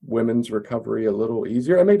make women's recovery a little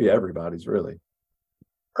easier, and maybe everybody's really?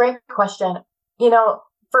 Great question.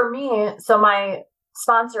 For me, so my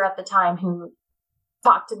sponsor at the time who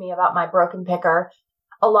talked to me about my broken picker,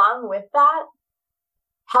 along with that,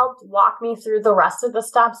 helped walk me through the rest of the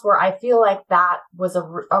steps, where I feel like that was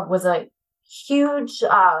a huge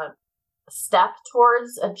step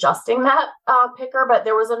towards adjusting that picker. But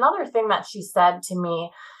there was another thing that she said to me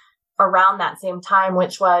around that same time,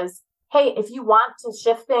 which was, hey, if you want to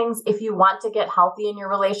shift things, if you want to get healthy in your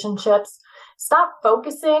relationships, stop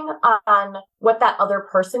focusing on what that other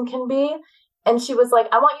person can be. And she was like,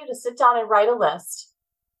 I want you to sit down and write a list,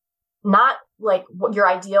 not like what your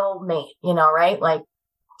ideal mate, right? Like,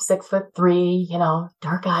 6'3",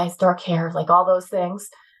 dark eyes, dark hair, like all those things.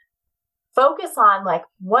 Focus on like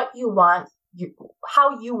what you want,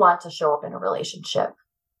 how you want to show up in a relationship.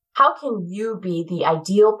 How can you be the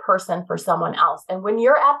ideal person for someone else? And when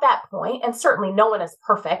you're at that point, and certainly no one is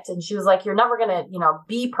perfect, and she was like, you're never going to,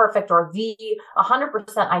 be perfect or the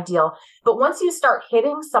 100% ideal. But once you start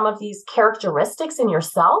hitting some of these characteristics in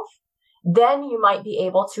yourself, then you might be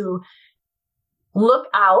able to look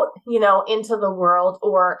out, into the world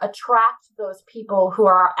or attract those people who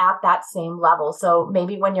are at that same level. So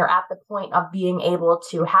maybe when you're at the point of being able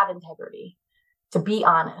to have integrity, to be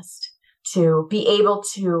honest, to be able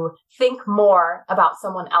to think more about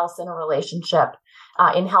someone else in a relationship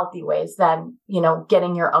in healthy ways than,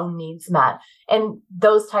 getting your own needs met and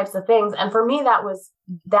those types of things. And for me, that was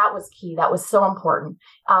key. That was so important.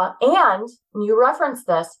 And you referenced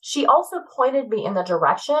this. She also pointed me in the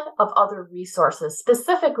direction of other resources,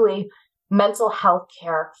 specifically mental health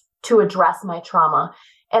care to address my trauma.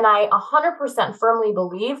 And I 100% firmly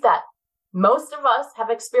believe that most of us have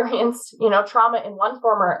experienced, trauma in one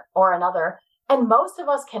form or another. And most of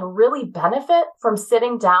us can really benefit from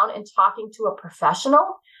sitting down and talking to a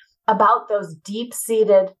professional about those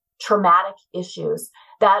deep-seated traumatic issues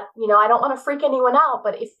that, I don't want to freak anyone out,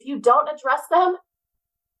 but if you don't address them,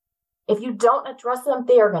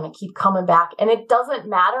 they are going to keep coming back. And it doesn't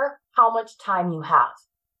matter how much time you have.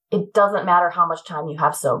 It doesn't matter how much time you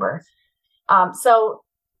have sober. So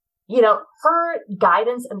her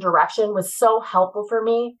guidance and direction was so helpful for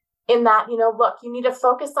me in that, look, you need to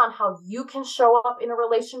focus on how you can show up in a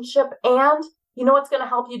relationship. And what's going to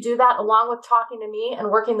help you do that along with talking to me and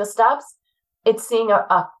working the steps? It's seeing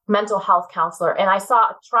a mental health counselor. And I saw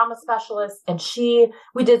a trauma specialist and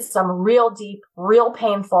we did some real deep, real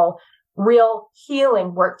painful, real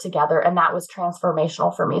healing work together. And that was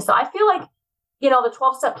transformational for me. So I feel like, the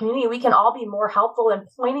 12-step community, we can all be more helpful in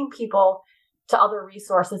pointing people to other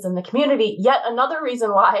resources in the community. Yet another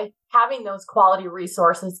reason why having those quality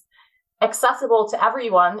resources accessible to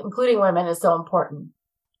everyone, including women, is so important.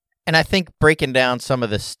 And I think breaking down some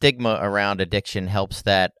of the stigma around addiction helps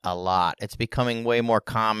that a lot. It's becoming way more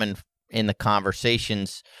common in the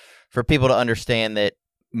conversations for people to understand that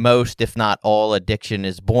most, if not all, addiction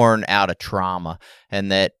is born out of trauma,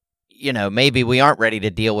 and that, maybe we aren't ready to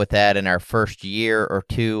deal with that in our first year or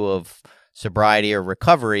two of sobriety or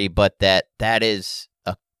recovery, but that is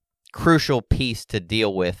a crucial piece to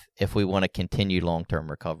deal with if we want to continue long-term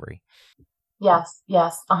recovery. Yes,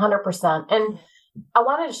 100%. And I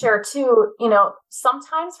wanted to share too,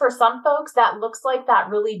 sometimes for some folks that looks like that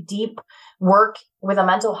really deep work with a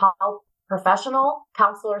mental health professional,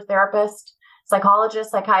 counselor, therapist,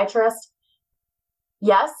 psychologist, psychiatrist.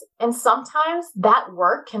 Yes. And sometimes that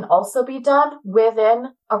work can also be done within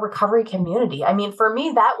a recovery community. I mean, for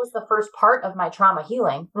me, that was the first part of my trauma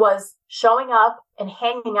healing, was showing up and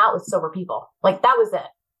hanging out with sober people. Like that was it.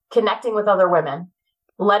 Connecting with other women,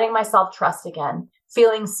 letting myself trust again,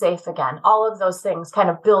 feeling safe again, all of those things kind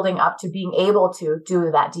of building up to being able to do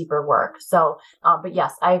that deeper work. So, but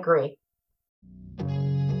yes, I agree.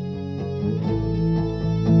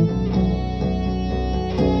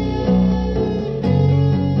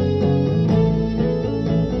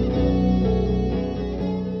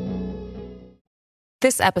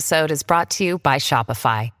 This episode is brought to you by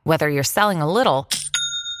Shopify. Whether you're selling a little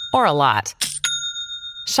or a lot,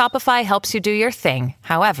 Shopify helps you do your thing,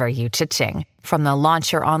 however you cha-ching. From the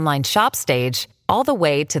launch your online shop stage, all the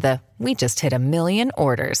way to the we just hit 1 million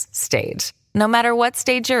orders stage. No matter what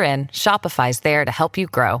stage you're in, Shopify's there to help you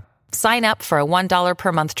grow. Sign up for a $1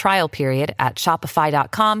 per month trial period at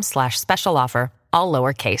shopify.com/special offer, all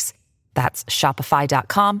lowercase. That's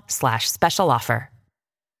shopify.com/special offer.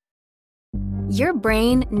 Your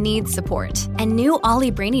brain needs support, and new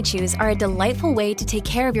Ollie Brainy Chews are a delightful way to take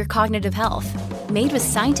care of your cognitive health. Made with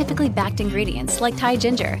scientifically backed ingredients like Thai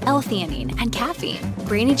ginger, L-theanine, and caffeine,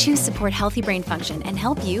 Brainy Chews support healthy brain function and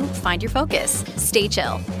help you find your focus, stay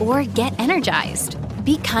chill, or get energized.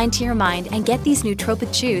 Be kind to your mind and get these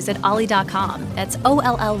nootropic chews at ollie.com. That's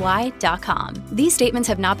OLLY.com. These statements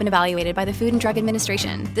have not been evaluated by the Food and Drug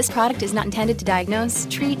Administration. This product is not intended to diagnose,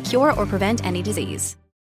 treat, cure, or prevent any disease.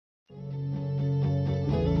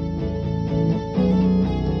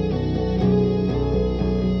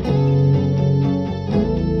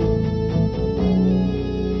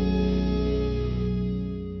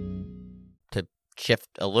 Shift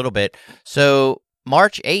a little bit. So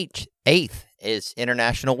March 8th is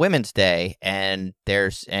International Women's Day, and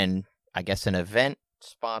there's an event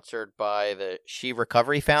sponsored by the She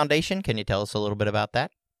Recovery Foundation. Can you tell us a little bit about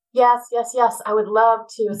that? Yes. I would love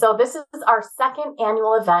to. So this is our second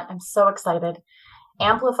annual event. I'm so excited.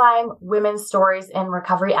 Amplifying Women's Stories in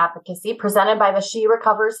Recovery Advocacy, presented by the She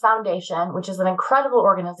Recovers Foundation, which is an incredible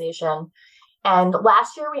organization. And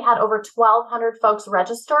last year we had over 1,200 folks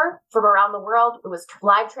register from around the world. It was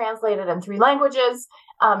live translated in 3 languages.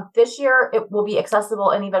 This year it will be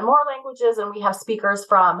accessible in even more languages. And we have speakers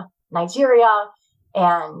from Nigeria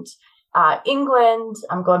and England.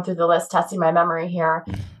 I'm going through the list, testing my memory here.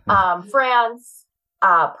 France,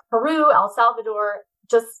 Peru, El Salvador,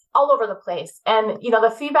 just all over the place. And,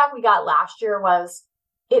 the feedback we got last year was,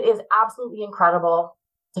 it is absolutely incredible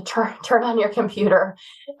to turn on your computer,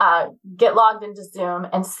 get logged into Zoom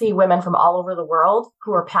and see women from all over the world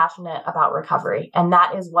who are passionate about recovery. And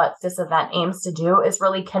that is what this event aims to do, is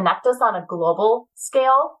really connect us on a global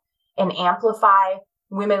scale and amplify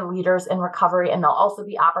women leaders in recovery. And there'll also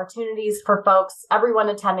be opportunities for folks, everyone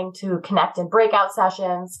attending, to connect in breakout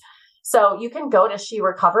sessions. So you can go to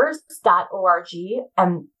sherecovers.org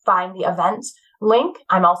and find the event link.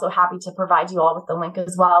 I'm also happy to provide you all with the link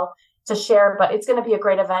as well to share, but it's going to be a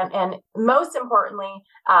great event. And most importantly,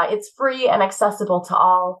 it's free and accessible to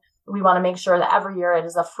all. We want to make sure that every year it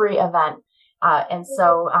is a free event. And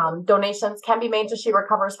so donations can be made to She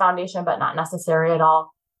Recovers Foundation, but not necessary at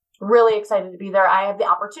all. Really excited to be there. I have the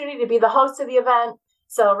opportunity to be the host of the event,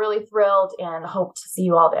 so really thrilled and hope to see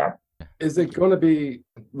you all there. Is it going to be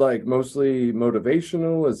like mostly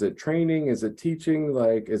motivational? Is it training? Is it teaching?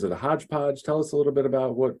 Like, is it a hodgepodge? Tell us a little bit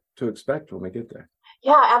about what to expect when we get there.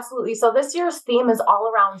 Yeah, absolutely. So this year's theme is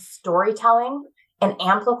all around storytelling and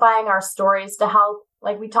amplifying our stories to help,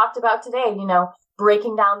 like we talked about today,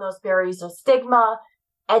 breaking down those barriers of stigma,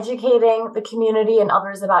 educating the community and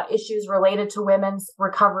others about issues related to women's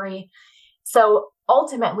recovery. So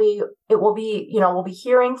ultimately, it will be, we'll be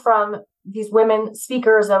hearing from these women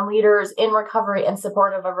speakers and leaders in recovery and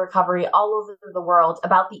supportive of recovery all over the world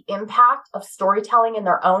about the impact of storytelling in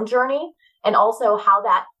their own journey, and also how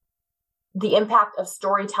the impact of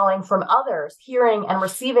storytelling from others, hearing and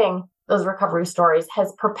receiving those recovery stories,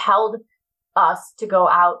 has propelled us to go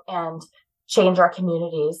out and change our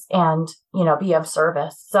communities and, be of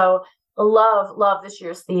service. So love this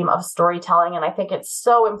year's theme of storytelling. And I think it's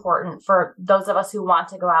so important for those of us who want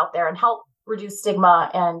to go out there and help reduce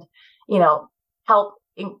stigma and, help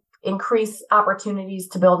increase opportunities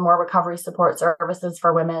to build more recovery support services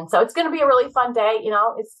for women. So it's going to be a really fun day.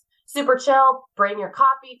 It's super chill. Bring your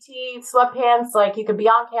coffee, tea, sweatpants. Like, you can be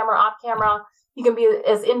on camera, off camera. You can be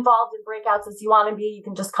as involved in breakouts as you want to be. You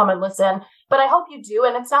can just come and listen. But I hope you do.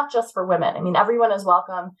 And it's not just for women. I mean, everyone is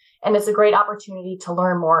welcome. And it's a great opportunity to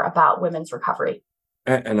learn more about women's recovery.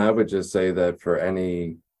 And I would just say that for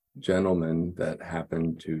any gentlemen that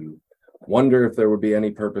happen to wonder if there would be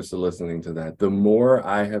any purpose to listening to that, the more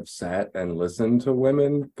I have sat and listened to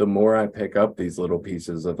women, the more I pick up these little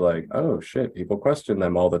pieces of like, oh shit, people question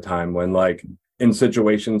them all the time, when like in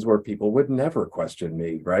situations where people would never question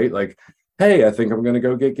me, right? Like, hey, I think I'm going to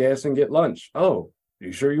go get gas and get lunch. Oh,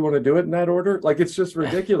 you sure you want to do it in that order? Like, it's just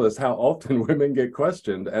ridiculous how often women get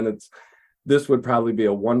questioned. And this would probably be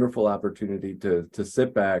a wonderful opportunity to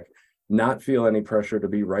sit back, not feel any pressure to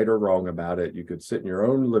be right or wrong about it. You could sit in your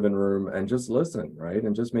own living room and just listen, right?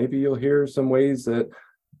 And just maybe you'll hear some ways that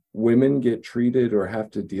women get treated or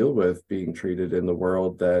have to deal with being treated in the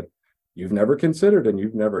world that you've never considered, and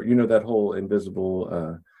you've never, that whole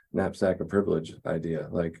invisible knapsack of privilege idea.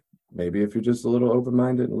 Like, maybe if you're just a little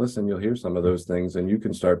open-minded and listen, you'll hear some of those things, and you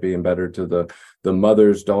can start being better to the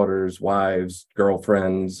mothers, daughters, wives,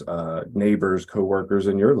 girlfriends, neighbors, coworkers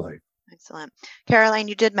in your life. Excellent. Caroline,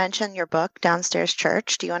 you did mention your book, Downstairs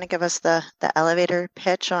Church. Do you want to give us the elevator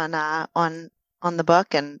pitch on the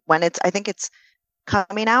book and when I think it's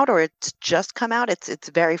coming out, or it's just come out? It's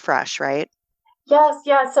very fresh, right? Yes.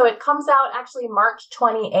 So it comes out actually March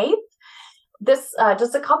 28th. This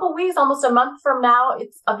just a couple weeks, almost a month from now.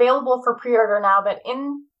 It's available for pre-order now. But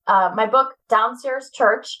in my book, Downstairs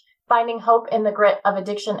Church, Finding Hope in the Grit of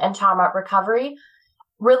Addiction and Trauma Recovery,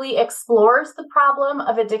 really explores the problem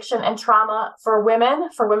of addiction and trauma for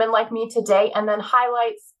women like me today, and then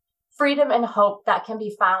highlights freedom and hope that can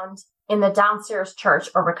be found in the downstairs church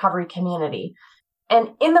or recovery community. And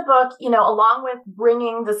in the book, along with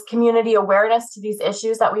bringing this community awareness to these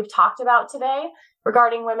issues that we've talked about today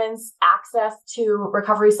regarding women's access to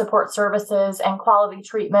recovery support services and quality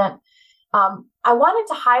treatment, I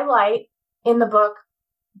wanted to highlight in the book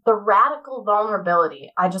the radical vulnerability.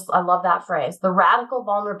 I love that phrase, the radical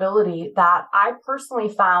vulnerability that I personally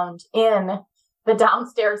found in the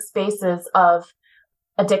downstairs spaces of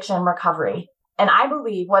addiction recovery. And I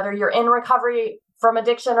believe whether you're in recovery from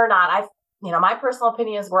addiction or not, my personal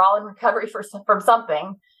opinion is we're all in recovery from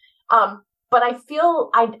something. But I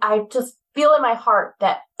feel I just feel in my heart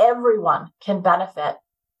that everyone can benefit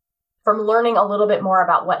from learning a little bit more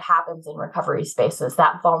about what happens in recovery spaces,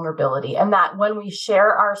 that vulnerability, and that when we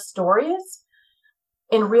share our stories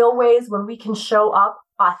in real ways, when we can show up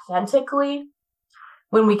authentically,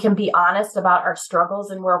 when we can be honest about our struggles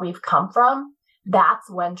and where we've come from, that's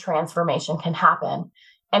when transformation can happen.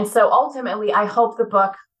 And so ultimately, I hope the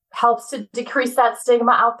book helps to decrease that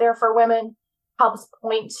stigma out there for women, helps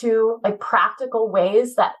point to like practical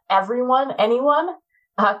ways that anyone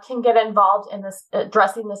can get involved in this,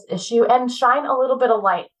 addressing this issue, and shine a little bit of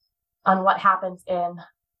light on what happens in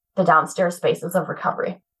the downstairs spaces of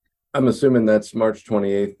recovery. I'm assuming that's March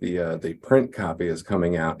 28th. The print copy is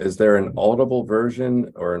coming out. Is there an Audible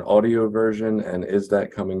version or an audio version, and is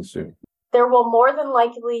that coming soon? There will more than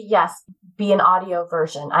likely, yes, be an audio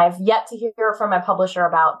version. I've yet to hear from my publisher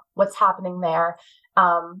about what's happening there.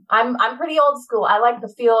 I'm pretty old school. I like the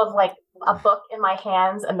feel of like a book in my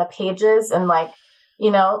hands and the pages and like,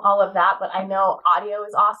 all of that. But I know audio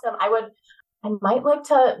is awesome. I might like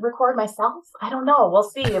to record myself. I don't know. We'll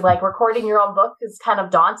see. Like recording your own book is kind of a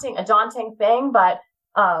daunting thing. But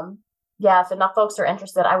yeah, if enough folks are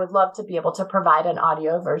interested, I would love to be able to provide an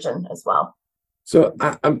audio version as well. So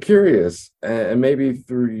I'm curious, and maybe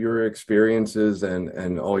through your experiences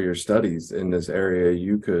and all your studies in this area,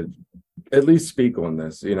 you could at least speak on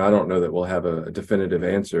this. I don't know that we'll have a definitive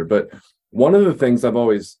answer, but one of the things I've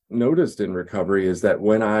always noticed in recovery is that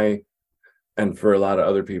and for a lot of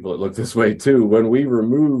other people, it looked this way too, when we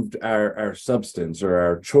removed our substance or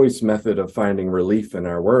our choice method of finding relief in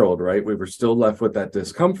our world, right, we were still left with that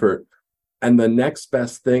discomfort. And the next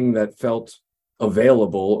best thing that felt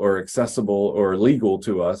available or accessible or legal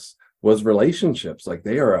to us was relationships. Like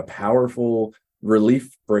they are a powerful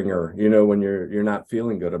relief bringer, when you're not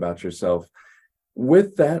feeling good about yourself.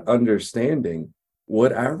 With that understanding,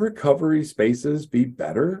 would our recovery spaces be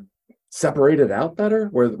better, separated out better,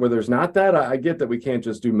 where there's not that? I get that we can't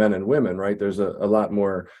just do men and women, right? There's a lot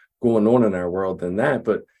more going on in our world than that.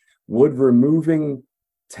 But would removing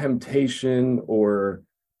temptation or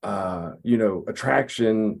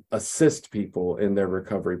attraction assist people in their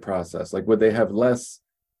recovery process? Like, would they have less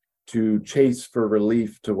to chase for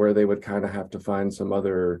relief to where they would kind of have to find some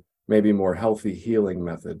other, maybe more healthy healing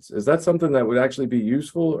methods? Is that something that would actually be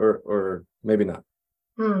useful or maybe not?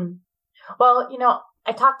 Well,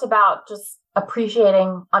 I talked about just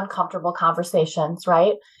appreciating uncomfortable conversations,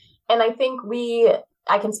 right? And I think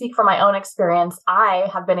I can speak from my own experience. I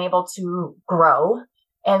have been able to grow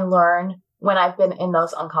and learn when I've been in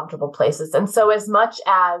those uncomfortable places. And so as much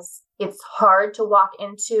as it's hard to walk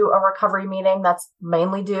into a recovery meeting that's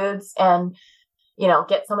mainly dudes and,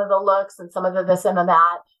 get some of the looks and some of the this and the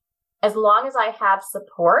that, as long as I have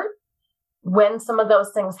support when some of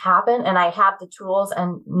those things happen and I have the tools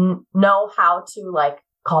and know how to like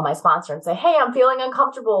call my sponsor and say, hey, I'm feeling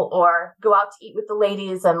uncomfortable, or go out to eat with the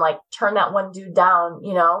ladies and like turn that one dude down,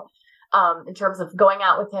 in terms of going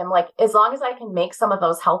out with him, like as long as I can make some of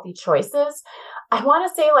those healthy choices, I want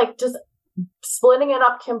to say like just splitting it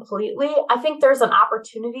up completely. I think there's an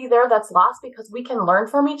opportunity there that's lost because we can learn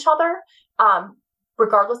from each other,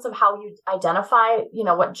 regardless of how you identify,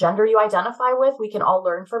 what gender you identify with, we can all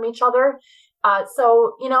learn from each other.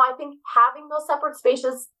 So, I think having those separate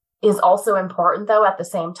spaces is also important though at the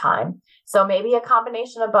same time. So maybe a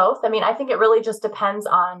combination of both. I mean, I think it really just depends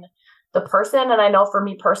on the person. And I know for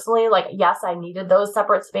me personally, like, yes, I needed those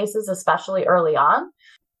separate spaces, especially early on.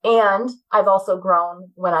 And I've also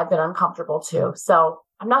grown when I've been uncomfortable too. So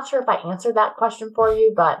I'm not sure if I answered that question for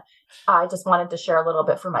you, but I just wanted to share a little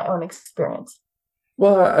bit from my own experience.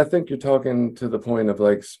 Well, I think you're talking to the point of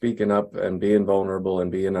like speaking up and being vulnerable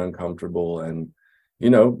and being uncomfortable. And,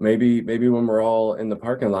 maybe when we're all in the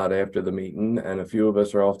parking lot after the meeting and a few of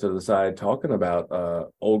us are off to the side talking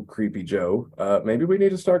about old creepy Joe, maybe we need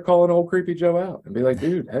to start calling old creepy Joe out and be like,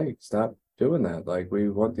 dude, hey, stop doing that. Like, we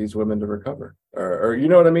want these women to recover, or you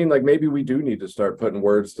know what I mean? Like, maybe we do need to start putting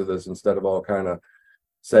words to this instead of all kind of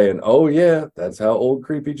saying, oh yeah, that's how old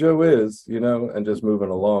creepy Joe is, and just moving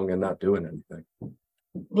along and not doing anything.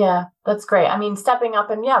 Yeah, that's great. I mean, stepping up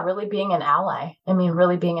and really being an ally. I mean,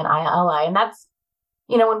 really being an ally. And that's,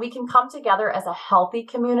 when we can come together as a healthy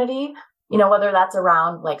community, whether that's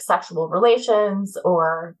around like sexual relations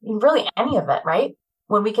or really any of it, right?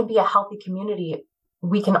 When we can be a healthy community,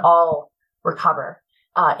 we can all recover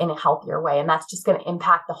in a healthier way. And that's just going to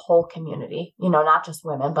impact the whole community, not just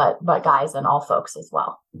women, but guys and all folks as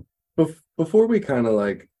well. Before we kind of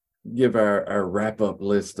like give our wrap-up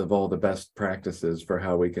list of all the best practices for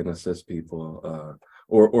how we can assist people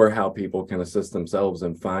or how people can assist themselves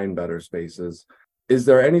and find better spaces, Is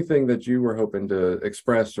there anything that you were hoping to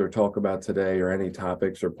express or talk about today, or any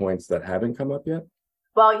topics or points that haven't come up yet?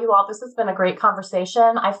 Well, you all, this has been a great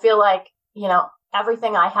conversation. I feel like,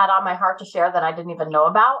 everything I had on my heart to share that I didn't even know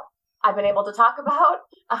about, I've been able to talk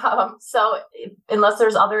about. So unless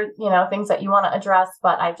there's other, things that you want to address,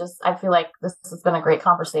 but I feel like this has been a great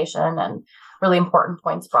conversation and really important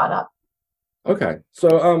points brought up. Okay.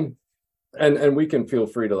 So, and we can feel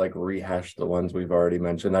free to like rehash the ones we've already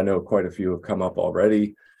mentioned. I know quite a few have come up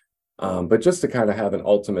already, but just to kind of have an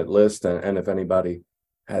ultimate list, and if anybody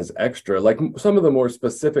has extra, like some of the more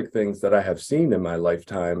specific things that I have seen in my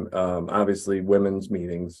lifetime, obviously women's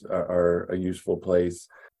meetings are a useful place.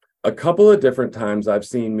 A couple of different times I've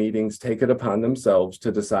seen meetings take it upon themselves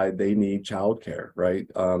to decide they need childcare, right?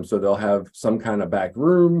 So they'll have some kind of back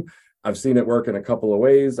room. I've seen it work in a couple of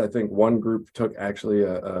ways. I think one group took actually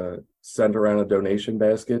sent around a donation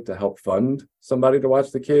basket to help fund somebody to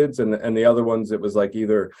watch the kids. And the other ones, it was like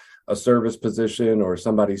either a service position or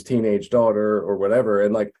somebody's teenage daughter or whatever.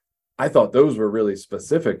 And like, I thought those were really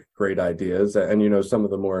specific, great ideas. And, some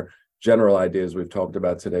of the more general ideas we've talked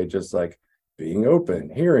about today, just like being open,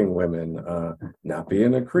 hearing women, not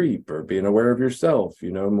being a creep, or being aware of yourself,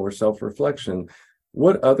 more self-reflection.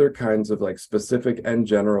 What other kinds of like specific and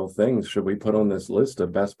general things should we put on this list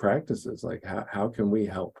of best practices? Like how can we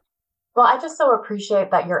help? Well, I just so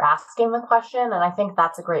appreciate that you're asking the question. And I think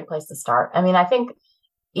that's a great place to start. I mean, I think,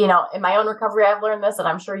 in my own recovery, I've learned this, and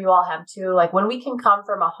I'm sure you all have too. Like when we can come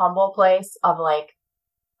from a humble place of like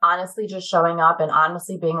honestly just showing up and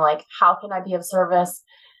honestly being like, how can I be of service?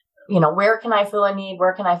 Where can I fill a need?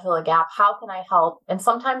 Where can I fill a gap? How can I help? And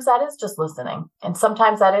sometimes that is just listening. And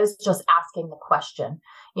sometimes that is just asking the question,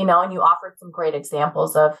 and you offered some great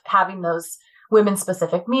examples of having those women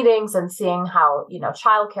specific meetings and seeing how,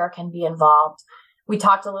 childcare can be involved. We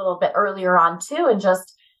talked a little bit earlier on too, and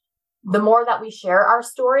just the more that we share our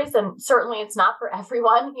stories, and certainly it's not for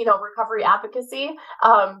everyone, recovery advocacy,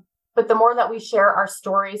 but the more that we share our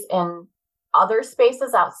stories in other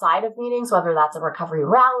spaces outside of meetings, whether that's a recovery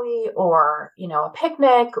rally or, a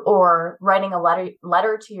picnic or writing a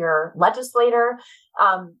letter to your legislator,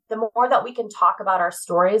 the more that we can talk about our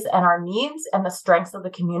stories and our needs and the strengths of the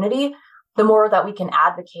community, the more that we can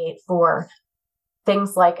advocate for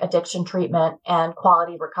things like addiction treatment and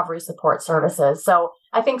quality recovery support services. So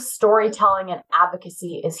I think storytelling and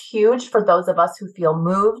advocacy is huge for those of us who feel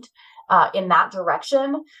moved in that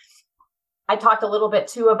direction. I talked a little bit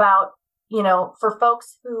too about, for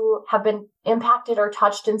folks who have been impacted or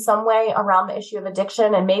touched in some way around the issue of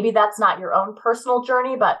addiction, and maybe that's not your own personal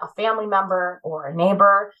journey, but a family member or a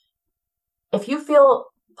neighbor, if you feel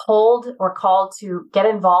pulled or called to get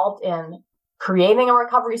involved in creating a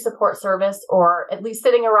recovery support service, or at least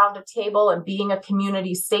sitting around a table and being a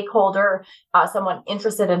community stakeholder, someone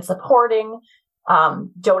interested in supporting,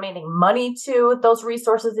 donating money to those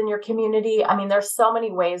resources in your community. I mean, there's so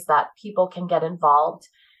many ways that people can get involved.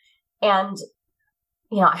 And,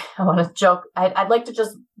 I want to joke. I'd like to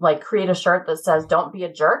just like create a shirt that says, don't be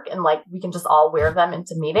a jerk. And like, we can just all wear them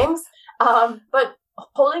into meetings. But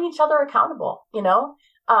holding each other accountable,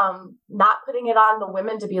 not putting it on the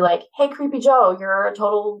women to be like, hey, creepy Joe, you're a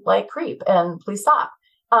total like creep and please stop.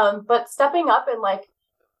 But stepping up and like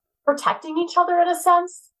protecting each other in a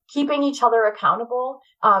sense, keeping each other accountable.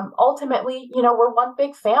 Ultimately, we're one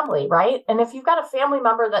big family, right? And if you've got a family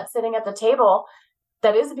member that's sitting at the table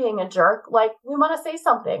that is being a jerk, like we want to say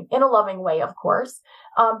something in a loving way, of course.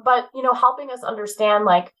 But, helping us understand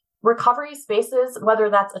like recovery spaces, whether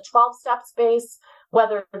that's a 12-step space,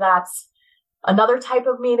 whether that's another type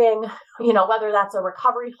of meeting, whether that's a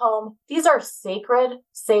recovery home, these are sacred,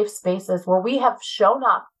 safe spaces where we have shown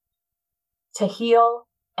up to heal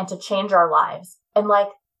and to change our lives. And like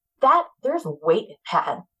that, there's weight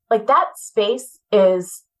ahead. Like that space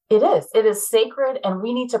it is sacred, and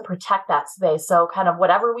we need to protect that space. So kind of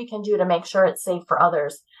whatever we can do to make sure it's safe for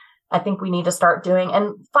others, I think we need to start doing.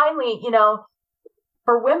 And finally,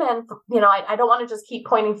 for women, I don't want to just keep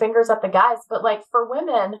pointing fingers at the guys, but like for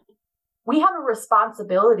women, we have a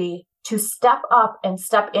responsibility to step up and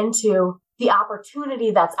step into the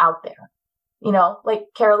opportunity that's out there. Like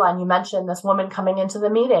Caroline, you mentioned this woman coming into the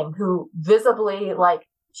meeting who visibly, like,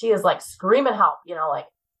 she is like screaming help, like,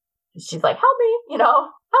 she's like, help me,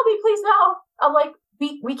 help me, please now. I'm like,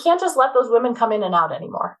 we can't just let those women come in and out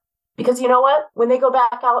anymore, because you know what? When they go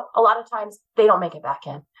back out, a lot of times they don't make it back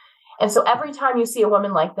in. And so every time you see a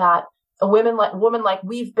woman like that, a woman like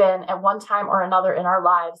we've been at one time or another in our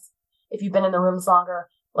lives, if you've been in the rooms longer,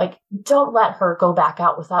 like, don't let her go back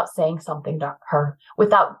out without saying something to her,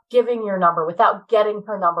 without giving your number, without getting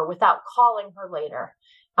her number, without calling her later.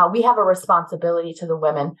 We have a responsibility to the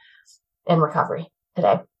women in recovery.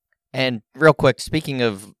 today. And real quick, speaking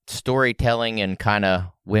of storytelling and kind of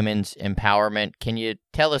women's empowerment, can you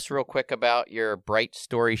tell us real quick about your Bright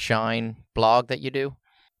Story Shine blog that you do?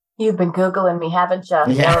 You've been Googling me, haven't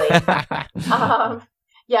you? Yeah.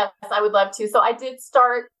 Yes, I would love to. So I did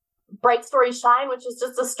start Bright Story Shine, which is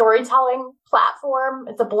just a storytelling platform.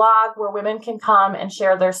 It's a blog where women can come and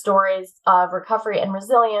share their stories of recovery and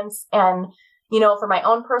resilience. And, you know, for my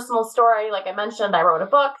own personal story, like I mentioned, I wrote a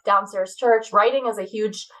book, Downstairs Church. Writing is a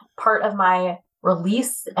huge part of my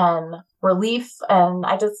release and relief. And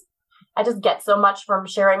I just get so much from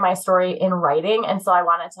sharing my story in writing. And so I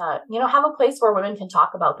wanted to, you know, have a place where women can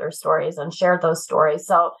talk about their stories and share those stories.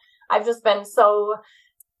 So I've just been so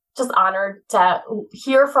just honored to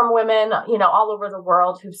hear from women, you know, all over the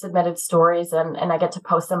world who've submitted stories, and I get to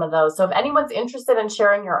post some of those. So if anyone's interested in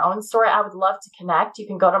sharing your own story, I would love to connect. You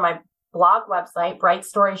can go to my blog website,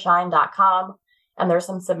 brightstoryshine.com, and there's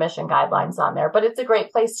some submission guidelines on there. But it's a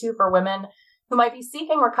great place too for women who might be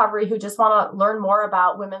seeking recovery, who just want to learn more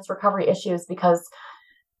about women's recovery issues, because,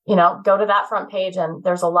 you know, go to that front page and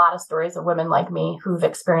there's a lot of stories of women like me who've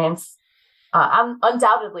experienced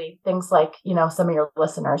undoubtedly things like, you know, some of your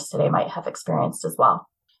listeners today might have experienced as well.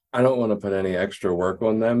 I don't want to put any extra work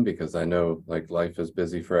on them because I know like life is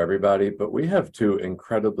busy for everybody, but we have two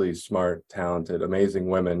incredibly smart, talented, amazing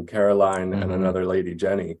women, Caroline and another lady,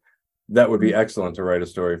 Jenny, that would be excellent to write a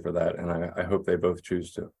story for that. And I hope they both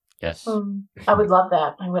choose to. Yes. I would love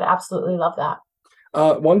that. I would absolutely love that.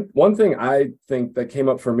 One thing I think that came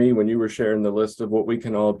up for me when you were sharing the list of what we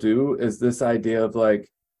can all do is this idea of like,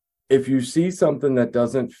 if you see something that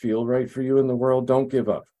doesn't feel right for you in the world, don't give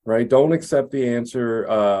up, right? Don't accept the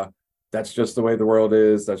answer. That's just the way the world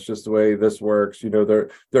is. That's just the way this works. You know,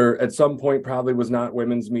 there at some point probably was not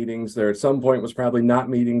women's meetings. There at some point was probably not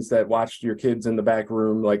meetings that watched your kids in the back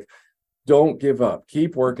room. Like, don't give up.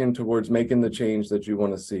 Keep working towards making the change that you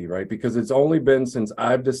want to see, right? Because it's only been since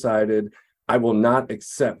I've decided I will not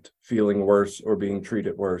accept feeling worse or being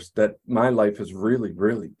treated worse that my life has really,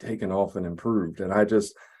 really taken off and improved. And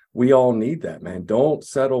we all need that, man. Don't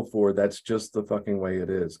settle for that's just the fucking way it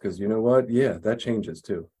is. Because you know what? Yeah, that changes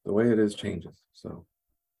too. The way it is changes. So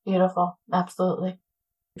beautiful. Absolutely.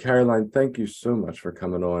 Caroline, thank you so much for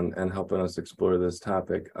coming on and helping us explore this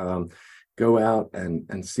topic. Go out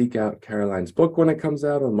and seek out Caroline's book when it comes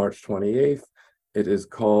out on March 28th. It is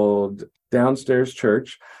called Downstairs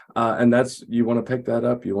Church. And you want to pick that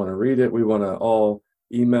up. You want to read it. We want to all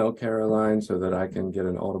email Caroline so that I can get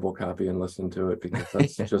an Audible copy and listen to it, because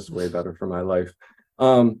that's just way better for my life.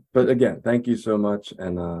 But again, thank you so much.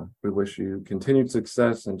 And we wish you continued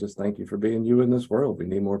success, and just thank you for being you in this world. We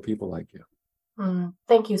need more people like you.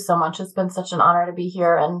 Thank you so much. It's been such an honor to be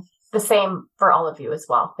here, and the same for all of you as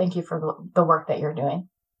well. Thank you for the work that you're doing.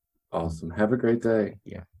 Awesome. Have a great day.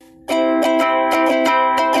 Yeah.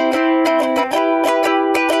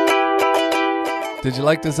 Did you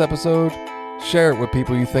like this episode? Share it with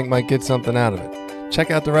people you think might get something out of it.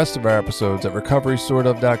 Check out the rest of our episodes at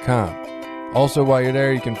recoverysortof.com. Also, while you're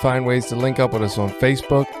there, you can find ways to link up with us on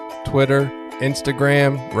Facebook, Twitter,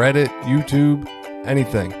 Instagram, Reddit, YouTube,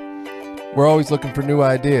 anything. We're always looking for new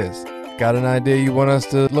ideas. Got an idea you want us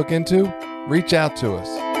to look into? Reach out to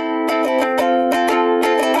us.